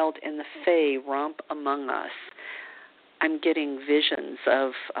wild and the fae romp among us. I'm getting visions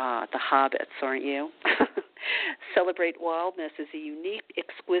of the hobbits, aren't you? Celebrate Wildness is a unique,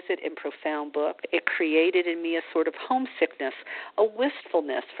 exquisite, and profound book. It created in me a sort of homesickness, a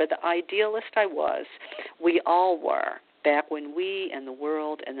wistfulness for the idealist I was. We all were, back when we and the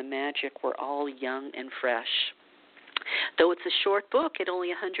world and the magic were all young and fresh. Though it's a short book, at only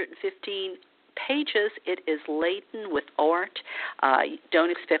 115 pages, it is laden with art.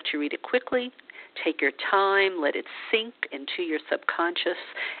 Don't expect to read it quickly. Take your time, let it sink into your subconscious,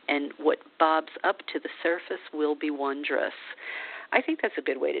 and what bobs up to the surface will be wondrous. I think that's a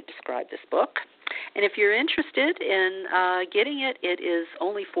good way to describe this book. And if you're interested in getting it, it is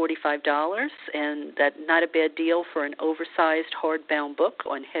only $45, and that's not a bad deal for an oversized hardbound book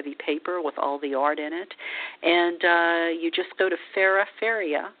on heavy paper with all the art in it. And you just go to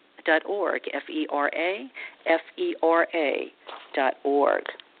feraferia.org, FERAFERA.org.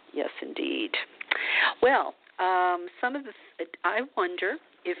 Yes, indeed. Well, I wonder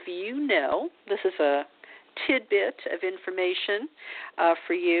if you know, this is a tidbit of information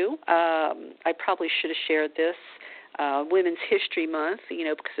for you. I probably should have shared this. Women's History Month,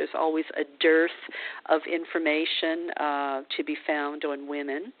 because there's always a dearth of information to be found on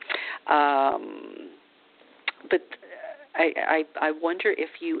women. But I wonder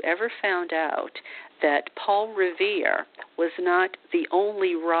if you ever found out that Paul Revere was not the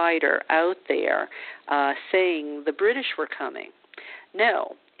only writer out there saying the British were coming.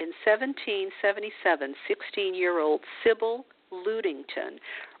 No, in 1777, 16-year-old Sybil Ludington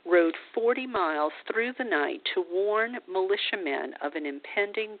rode 40 miles through the night to warn militiamen of an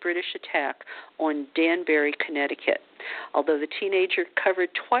impending British attack on Danbury, Connecticut. Although the teenager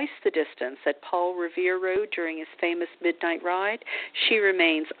covered twice the distance that Paul Revere rode during his famous midnight ride, she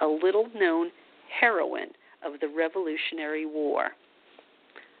remains a little-known heroine of the Revolutionary War.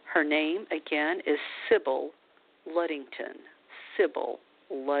 Her name, again, is Sybil Ludington. Sybil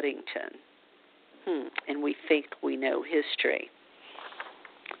Ludington. And we think we know history.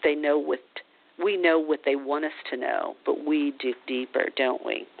 We know what they want us to know, but we dig deeper, don't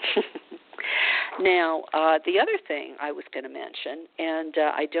we? Now, the other thing I was going to mention, and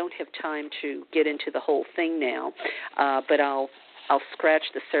I don't have time to get into the whole thing now, but I'll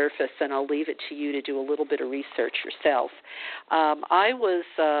scratch the surface and I'll leave it to you to do a little bit of research yourself. I was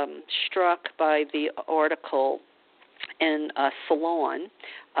struck by the article in Salon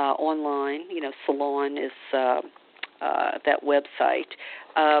online. Salon is that website.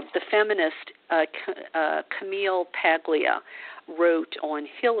 The feminist Camille Paglia wrote on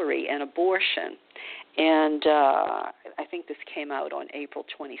Hillary and abortion, and I think this came out on April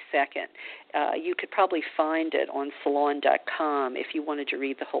 22nd. You could probably find it on Salon.com if you wanted to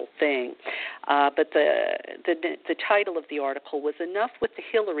read the whole thing. But the title of the article was "Enough with the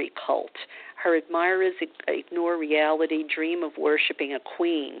Hillary Cult. Her admirers ignore reality, dream of worshiping a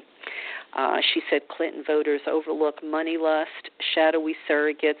queen." She said Clinton voters overlook money lust, shadowy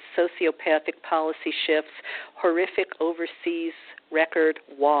surrogates, sociopathic policy shifts, horrific overseas record.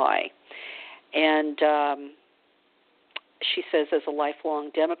 Why? And she says, as a lifelong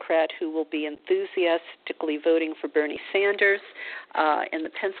Democrat who will be enthusiastically voting for Bernie Sanders in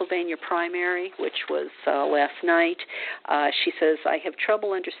the Pennsylvania primary, which was last night, she says, I have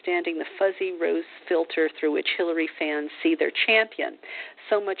trouble understanding the fuzzy rose filter through which Hillary fans see their champion.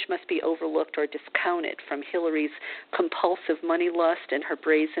 So much must be overlooked or discounted, from Hillary's compulsive money lust and her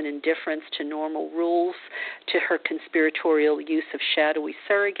brazen indifference to normal rules, to her conspiratorial use of shadowy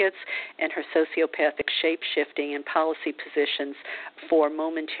surrogates and her sociopathic shape-shifting and policy positions for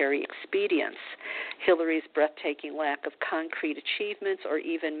momentary expedience. Hillary's breathtaking lack of concrete achievements or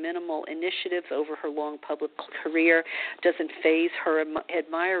even minimal initiatives over her long public career doesn't faze her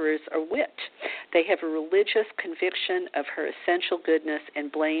admirers a whit. They have a religious conviction of her essential goodness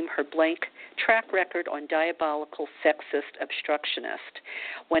and blame her blank track record on diabolical, sexist obstructionist.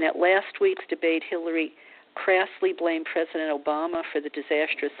 When at last week's debate, Hillary crassly blamed President Obama for the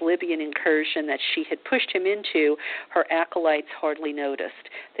disastrous Libyan incursion that she had pushed him into, her acolytes hardly noticed.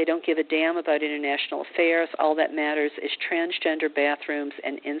 They don't give a damn about international affairs. All that matters is transgender bathrooms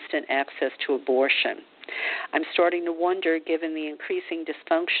and instant access to abortion. I'm starting to wonder, given the increasing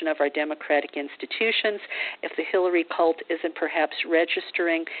dysfunction of our democratic institutions, if the Hillary cult isn't perhaps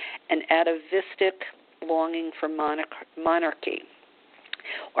registering an atavistic longing for monarchy.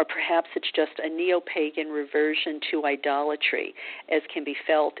 Or perhaps it's just a neo-pagan reversion to idolatry, as can be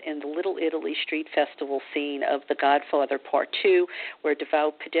felt in the Little Italy street festival scene of The Godfather Part 2, where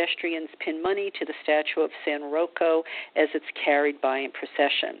devout pedestrians pin money to the statue of San Rocco as it's carried by in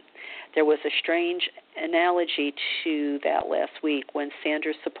procession. There was a strange analogy to that last week when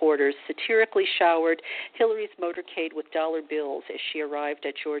Sanders supporters satirically showered Hillary's motorcade with dollar bills as she arrived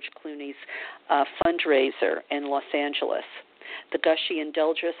at George Clooney's fundraiser in Los Angeles. The gushy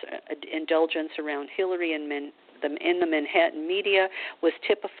indulgence around Hillary in the Manhattan media was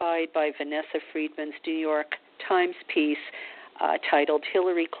typified by Vanessa Friedman's New York Times piece titled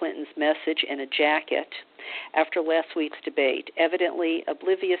Hillary Clinton's Message in a Jacket. After last week's debate, evidently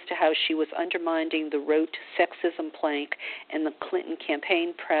oblivious to how she was undermining the rote sexism plank in the Clinton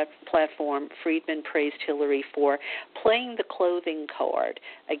campaign platform, Friedman praised Hillary for playing the clothing card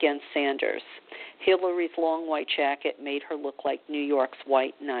against Sanders. Hillary's long white jacket made her look like New York's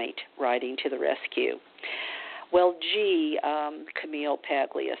white knight riding to the rescue. Well, gee, Camille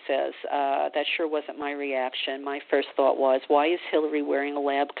Paglia says, that sure wasn't my reaction. My first thought was, why is Hillary wearing a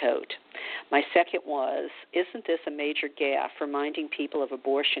lab coat? My second was, isn't this a major gaffe reminding people of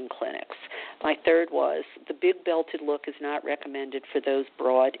abortion clinics? My third was, the big belted look is not recommended for those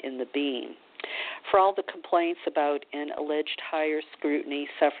broad in the beam. For all the complaints about an alleged higher scrutiny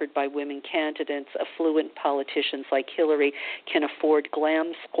suffered by women candidates, affluent politicians like Hillary can afford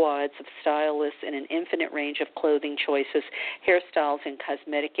glam squads of stylists and an infinite range of clothing choices, hairstyles, and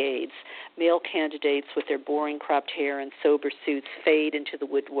cosmetic aids. Male candidates with their boring cropped hair and sober suits fade into the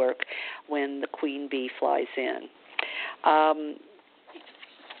woodwork when the queen bee flies in.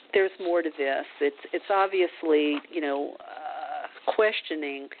 There's more to this. It's obviously,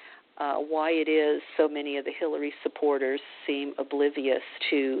 questioning why it is so many of the Hillary supporters seem oblivious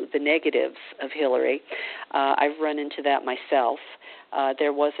to the negatives of Hillary. I've run into that myself.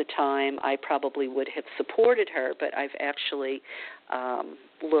 There was a time I probably would have supported her, but I've actually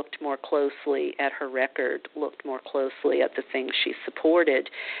looked more closely at her record, looked more closely at the things she supported,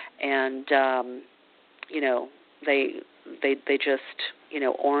 and they just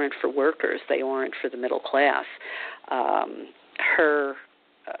aren't for workers. They aren't for the middle class. Her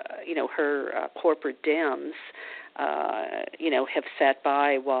corporate Dems, have sat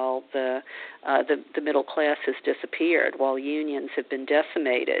by while the middle class has disappeared, while unions have been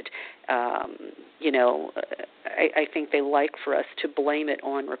decimated. I think they like for us to blame it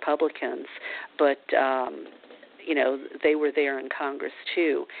on Republicans, but they were there in Congress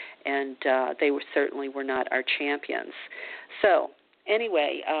too, and they certainly were not our champions. So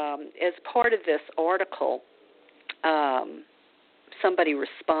anyway, as part of this article, somebody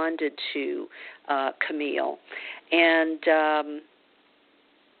responded to Camille, and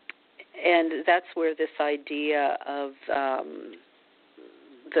that's where this idea of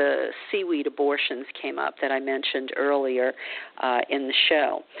the seaweed abortions came up that I mentioned earlier in the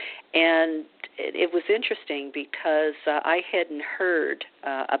show. And it was interesting because I hadn't heard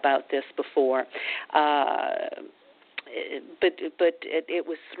about this before. But it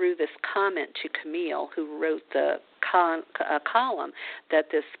was through this comment to Camille, who wrote the column, that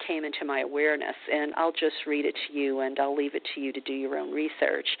this came into my awareness, and I'll just read it to you, and I'll leave it to you to do your own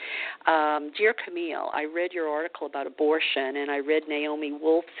research. Dear Camille, I read your article about abortion, and I read Naomi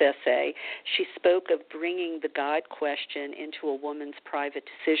Wolf's essay. She spoke of bringing the God question into a woman's private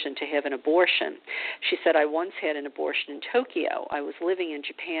decision to have an abortion. She said, I once had an abortion in Tokyo. I was living in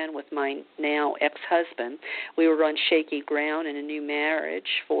Japan with my now ex-husband. We were on shaky ground in a new marriage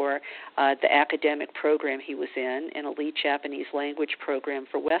for the academic program he was in. An elite Japanese language program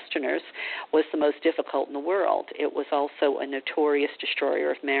for Westerners was the most difficult in the world. It was also a notorious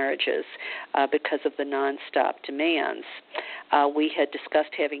destroyer of marriages because of the nonstop demands. We had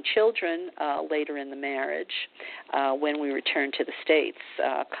discussed having children later in the marriage when we returned to the States.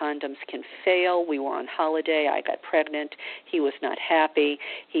 Condoms can fail. We were on holiday. I got pregnant. He was not happy.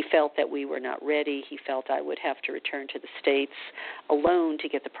 He felt that we were not ready. He felt I would have to return to the States alone to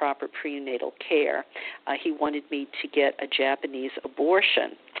get the proper prenatal care. He wanted me to get a Japanese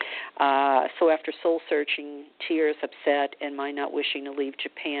abortion. So after soul-searching, tears, upset, and my not wishing to leave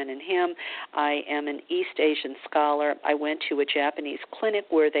Japan and him, I am an East Asian scholar. I went to a Japanese clinic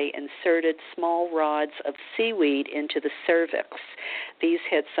where they inserted small rods of seaweed into the cervix. These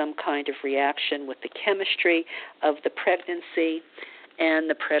had some kind of reaction with the chemistry of the pregnancy, and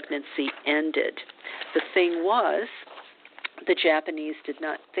the pregnancy ended. The thing was the Japanese did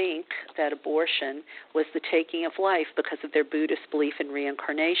not think that abortion was the taking of life because of their Buddhist belief in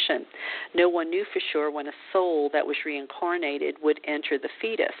reincarnation. No one knew for sure when a soul that was reincarnated would enter the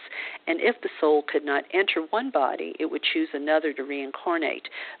fetus, and if the soul could not enter one body, it would choose another to reincarnate.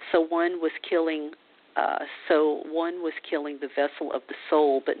 So one was killing the vessel of the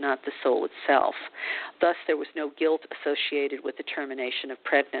soul, but not the soul itself. Thus, there was no guilt associated with the termination of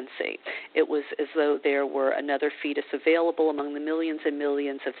pregnancy. It was as though there were another fetus available among the millions and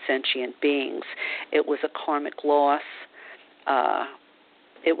millions of sentient beings. It was a karmic loss.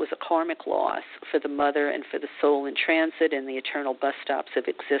 It was a karmic loss for the mother and for the soul in transit and the eternal bus stops of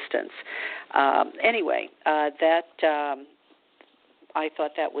existence. I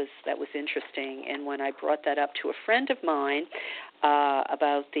thought that was interesting, and when I brought that up to a friend of mine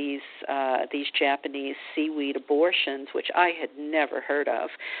about these Japanese seaweed abortions, which I had never heard of,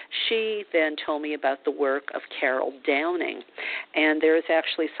 she then told me about the work of Carol Downing, and there is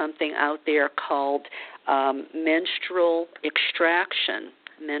actually something out there called menstrual extraction.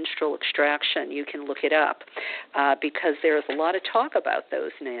 You can look it up because there's a lot of talk about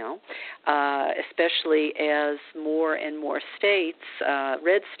those now, especially as more and more states,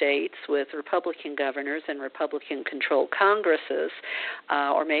 red states with Republican governors and Republican-controlled Congresses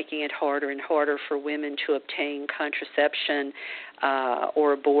are making it harder and harder for women to obtain contraception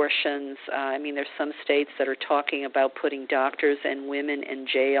or abortions. There's some states that are talking about putting doctors and women in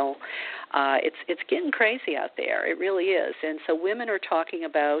jail. It's getting crazy out there. It really is. And so women are talking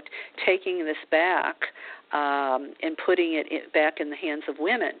about taking this back and putting it back in the hands of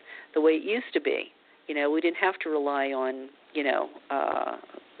women the way it used to be. We didn't have to rely on,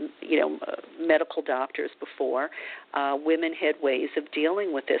 medical doctors before. Women had ways of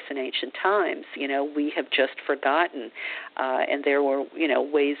dealing with this in ancient times. We have just forgotten. And there were,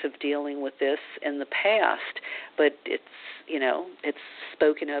 ways of dealing with this in the past. But it's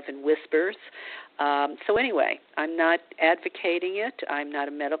spoken of in whispers. So anyway, I'm not advocating it. I'm not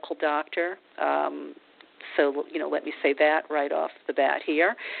a medical doctor. So, let me say that right off the bat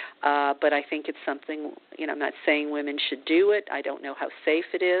here. But I think it's something, I'm not saying women should do it. I don't know how safe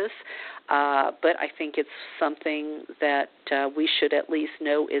it is. But I think it's something that we should at least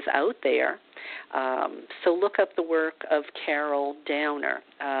know is out there. So look up the work of Carol Downer,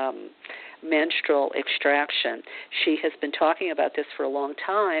 menstrual extraction. She has been talking about this for a long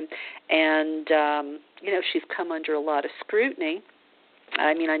time. And, she's come under a lot of scrutiny.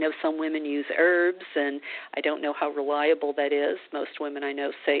 I know some women use herbs, and I don't know how reliable that is. Most women I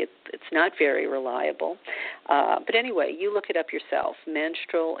know say it's not very reliable. But anyway, you look it up yourself,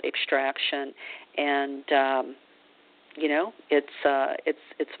 menstrual extraction, and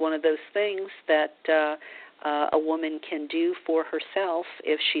it's one of those things that a woman can do for herself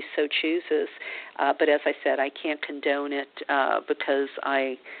if she so chooses. But as I said, I can't condone it because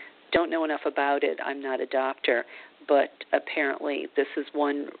I don't know enough about it. I'm not a doctor. But apparently this is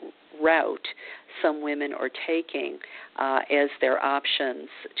one route some women are taking as their options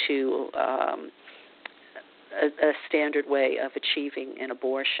to a standard way of achieving an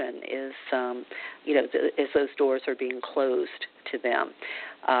abortion is, as those doors are being closed to them.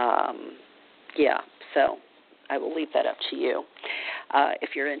 So I will leave that up to you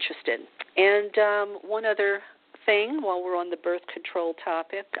if you're interested. And one other thing while we're on the birth control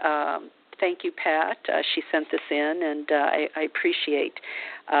topic, thank you, Pat. She sent this in, and I appreciate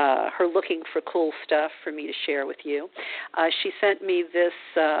her looking for cool stuff for me to share with you. She sent me this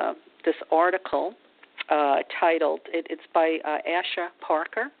article titled, it's by Asha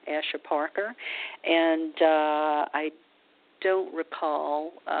Parker, and I don't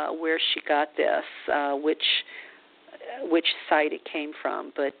recall where she got this, which site it came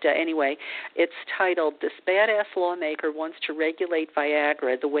from. But anyway, it's titled, "This Badass Lawmaker Wants to Regulate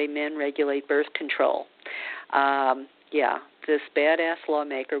Viagra the Way Men Regulate Birth Control." This badass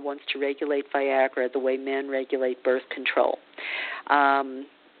lawmaker wants to regulate Viagra the way men regulate birth control.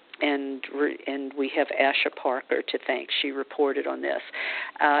 And we have Asha Parker to thank. She reported on this.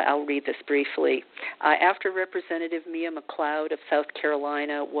 I'll read this briefly. After Representative Mia McLeod of South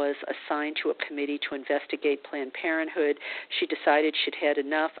Carolina was assigned to a committee to investigate Planned Parenthood, she decided she'd had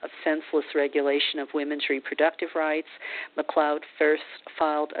enough of senseless regulation of women's reproductive rights. McLeod first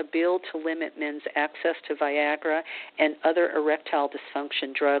filed a bill to limit men's access to Viagra and other erectile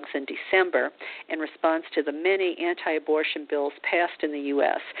dysfunction drugs in December in response to the many anti-abortion bills passed in the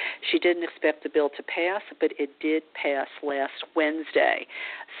U.S. She didn't expect the bill to pass, but it did pass last Wednesday.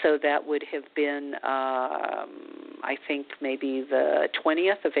 So that would have been, I think, maybe the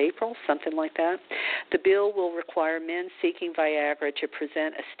 20th of April, something like that. The bill will require men seeking Viagra to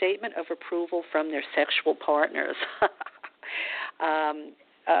present a statement of approval from their sexual partners.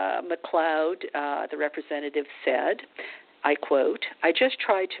 McLeod, the representative, said, I quote, "I just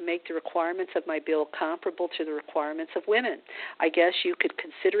tried to make the requirements of my bill comparable to the requirements of women. I guess you could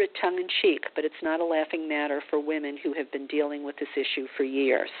consider it tongue-in-cheek, but it's not a laughing matter for women who have been dealing with this issue for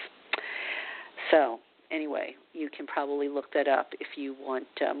years." So, anyway, you can probably look that up if you want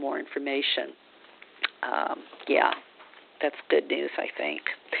more information. Yeah, that's good news, I think.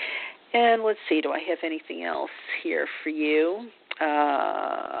 And let's see, do I have anything else here for you?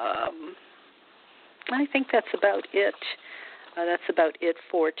 I think that's about it. That's about it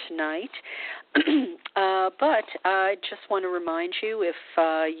for tonight. But I just want to remind you, if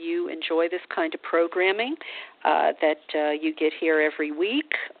you enjoy this kind of programming that you get here every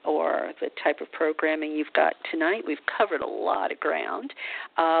week, or the type of programming you've got tonight, we've covered a lot of ground.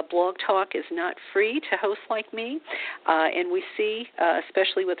 Blog Talk is not free to hosts like me, and we see,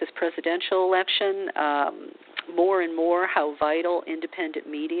 especially with this presidential election, more and more how vital independent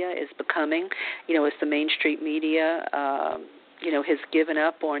media is becoming, as the mainstream media has given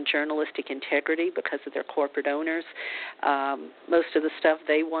up on journalistic integrity because of their corporate owners. Most of the stuff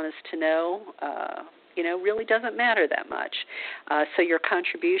they want us to know, really doesn't matter that much. So your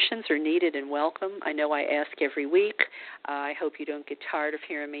contributions are needed and welcome. I know I ask every week. I hope you don't get tired of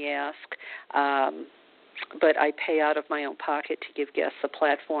hearing me ask. But I pay out of my own pocket to give guests a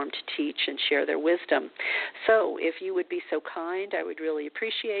platform to teach and share their wisdom. So if you would be so kind, I would really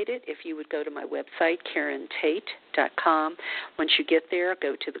appreciate it if you would go to my website, KarenTate.com. Once you get there,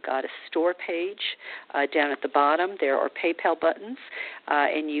 go to the Goddess Store page. Down at the bottom, there are PayPal buttons,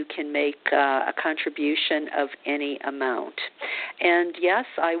 and you can make a contribution of any amount. And yes,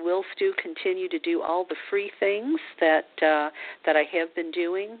 I will still continue to do all the free things that I have been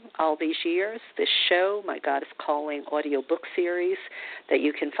doing all these years. This show, my Goddess Calling audio book series that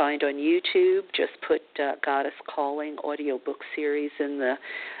you can find on YouTube. Just put Goddess Calling audio book series in the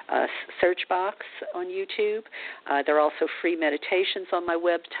search box on YouTube. There are also free meditations on my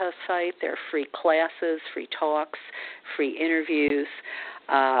website. There are free classes, free talks, free interviews.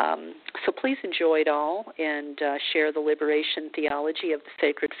 So please enjoy it all and share the liberation theology of the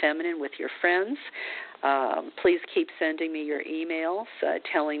sacred feminine with your friends. Please keep sending me your emails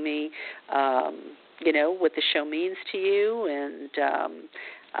telling me, what the show means to you. And,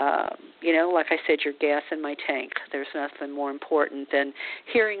 like I said, you're gas in my tank. There's nothing more important than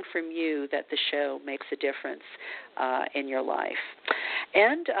hearing from you that the show makes a difference in your life.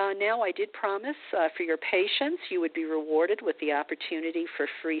 And now I did promise for your patience you would be rewarded with the opportunity for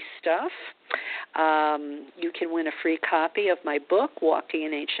free stuff. You can win a free copy of my book, Walking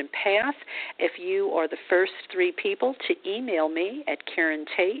an Ancient Path, if you are the first 3 people to email me at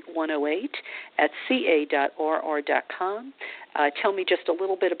KarenTate108@ca.rr.com. Tell me just a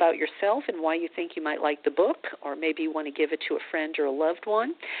little bit about yourself and why you think you might like the book, or maybe you want to give it to a friend or a loved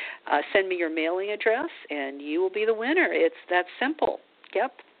one. Send me your mailing address, and you will be the winner. It's that simple.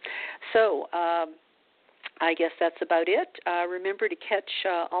 Yep. So I guess that's about it. Remember to catch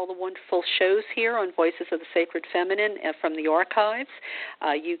all the wonderful shows here on Voices of the Sacred Feminine from the archives.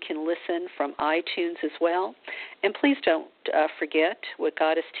 You can listen from iTunes as well. And please don't forget what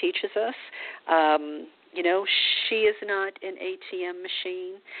Goddess teaches us. She is not an ATM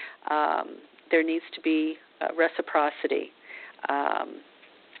machine. There needs to be reciprocity.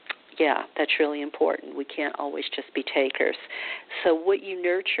 That's really important. We can't always just be takers. So what you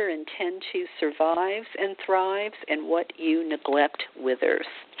nurture and tend to survives and thrives, and what you neglect withers.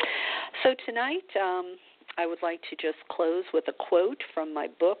 So tonight, I would like to just close with a quote from my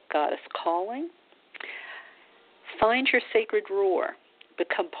book, Goddess Calling. Find your sacred roar.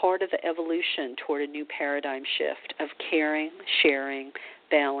 Become part of the evolution toward a new paradigm shift of caring, sharing,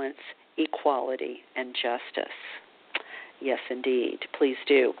 balance, equality, and justice. Yes, indeed. Please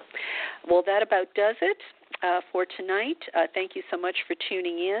do. Well, that about does it for tonight. Thank you so much for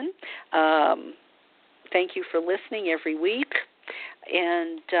tuning in. Thank you for listening every week.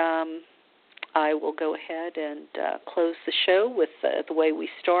 And I will go ahead and close the show with the way we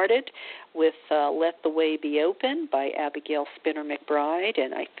started, with Let the Way Be Open by Abigail Spinner McBride,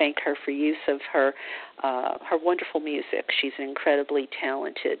 and I thank her for use of her wonderful music. She's an incredibly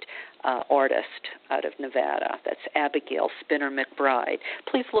talented artist out of Nevada. That's Abigail Spinner McBride.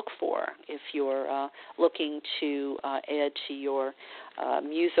 Please look for her if you're looking to add to your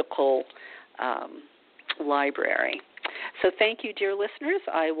musical library. So thank you, dear listeners.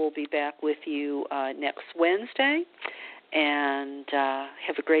 I will be back with you next Wednesday. And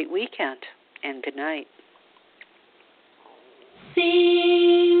have a great weekend. And good night.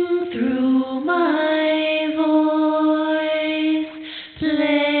 Sing through my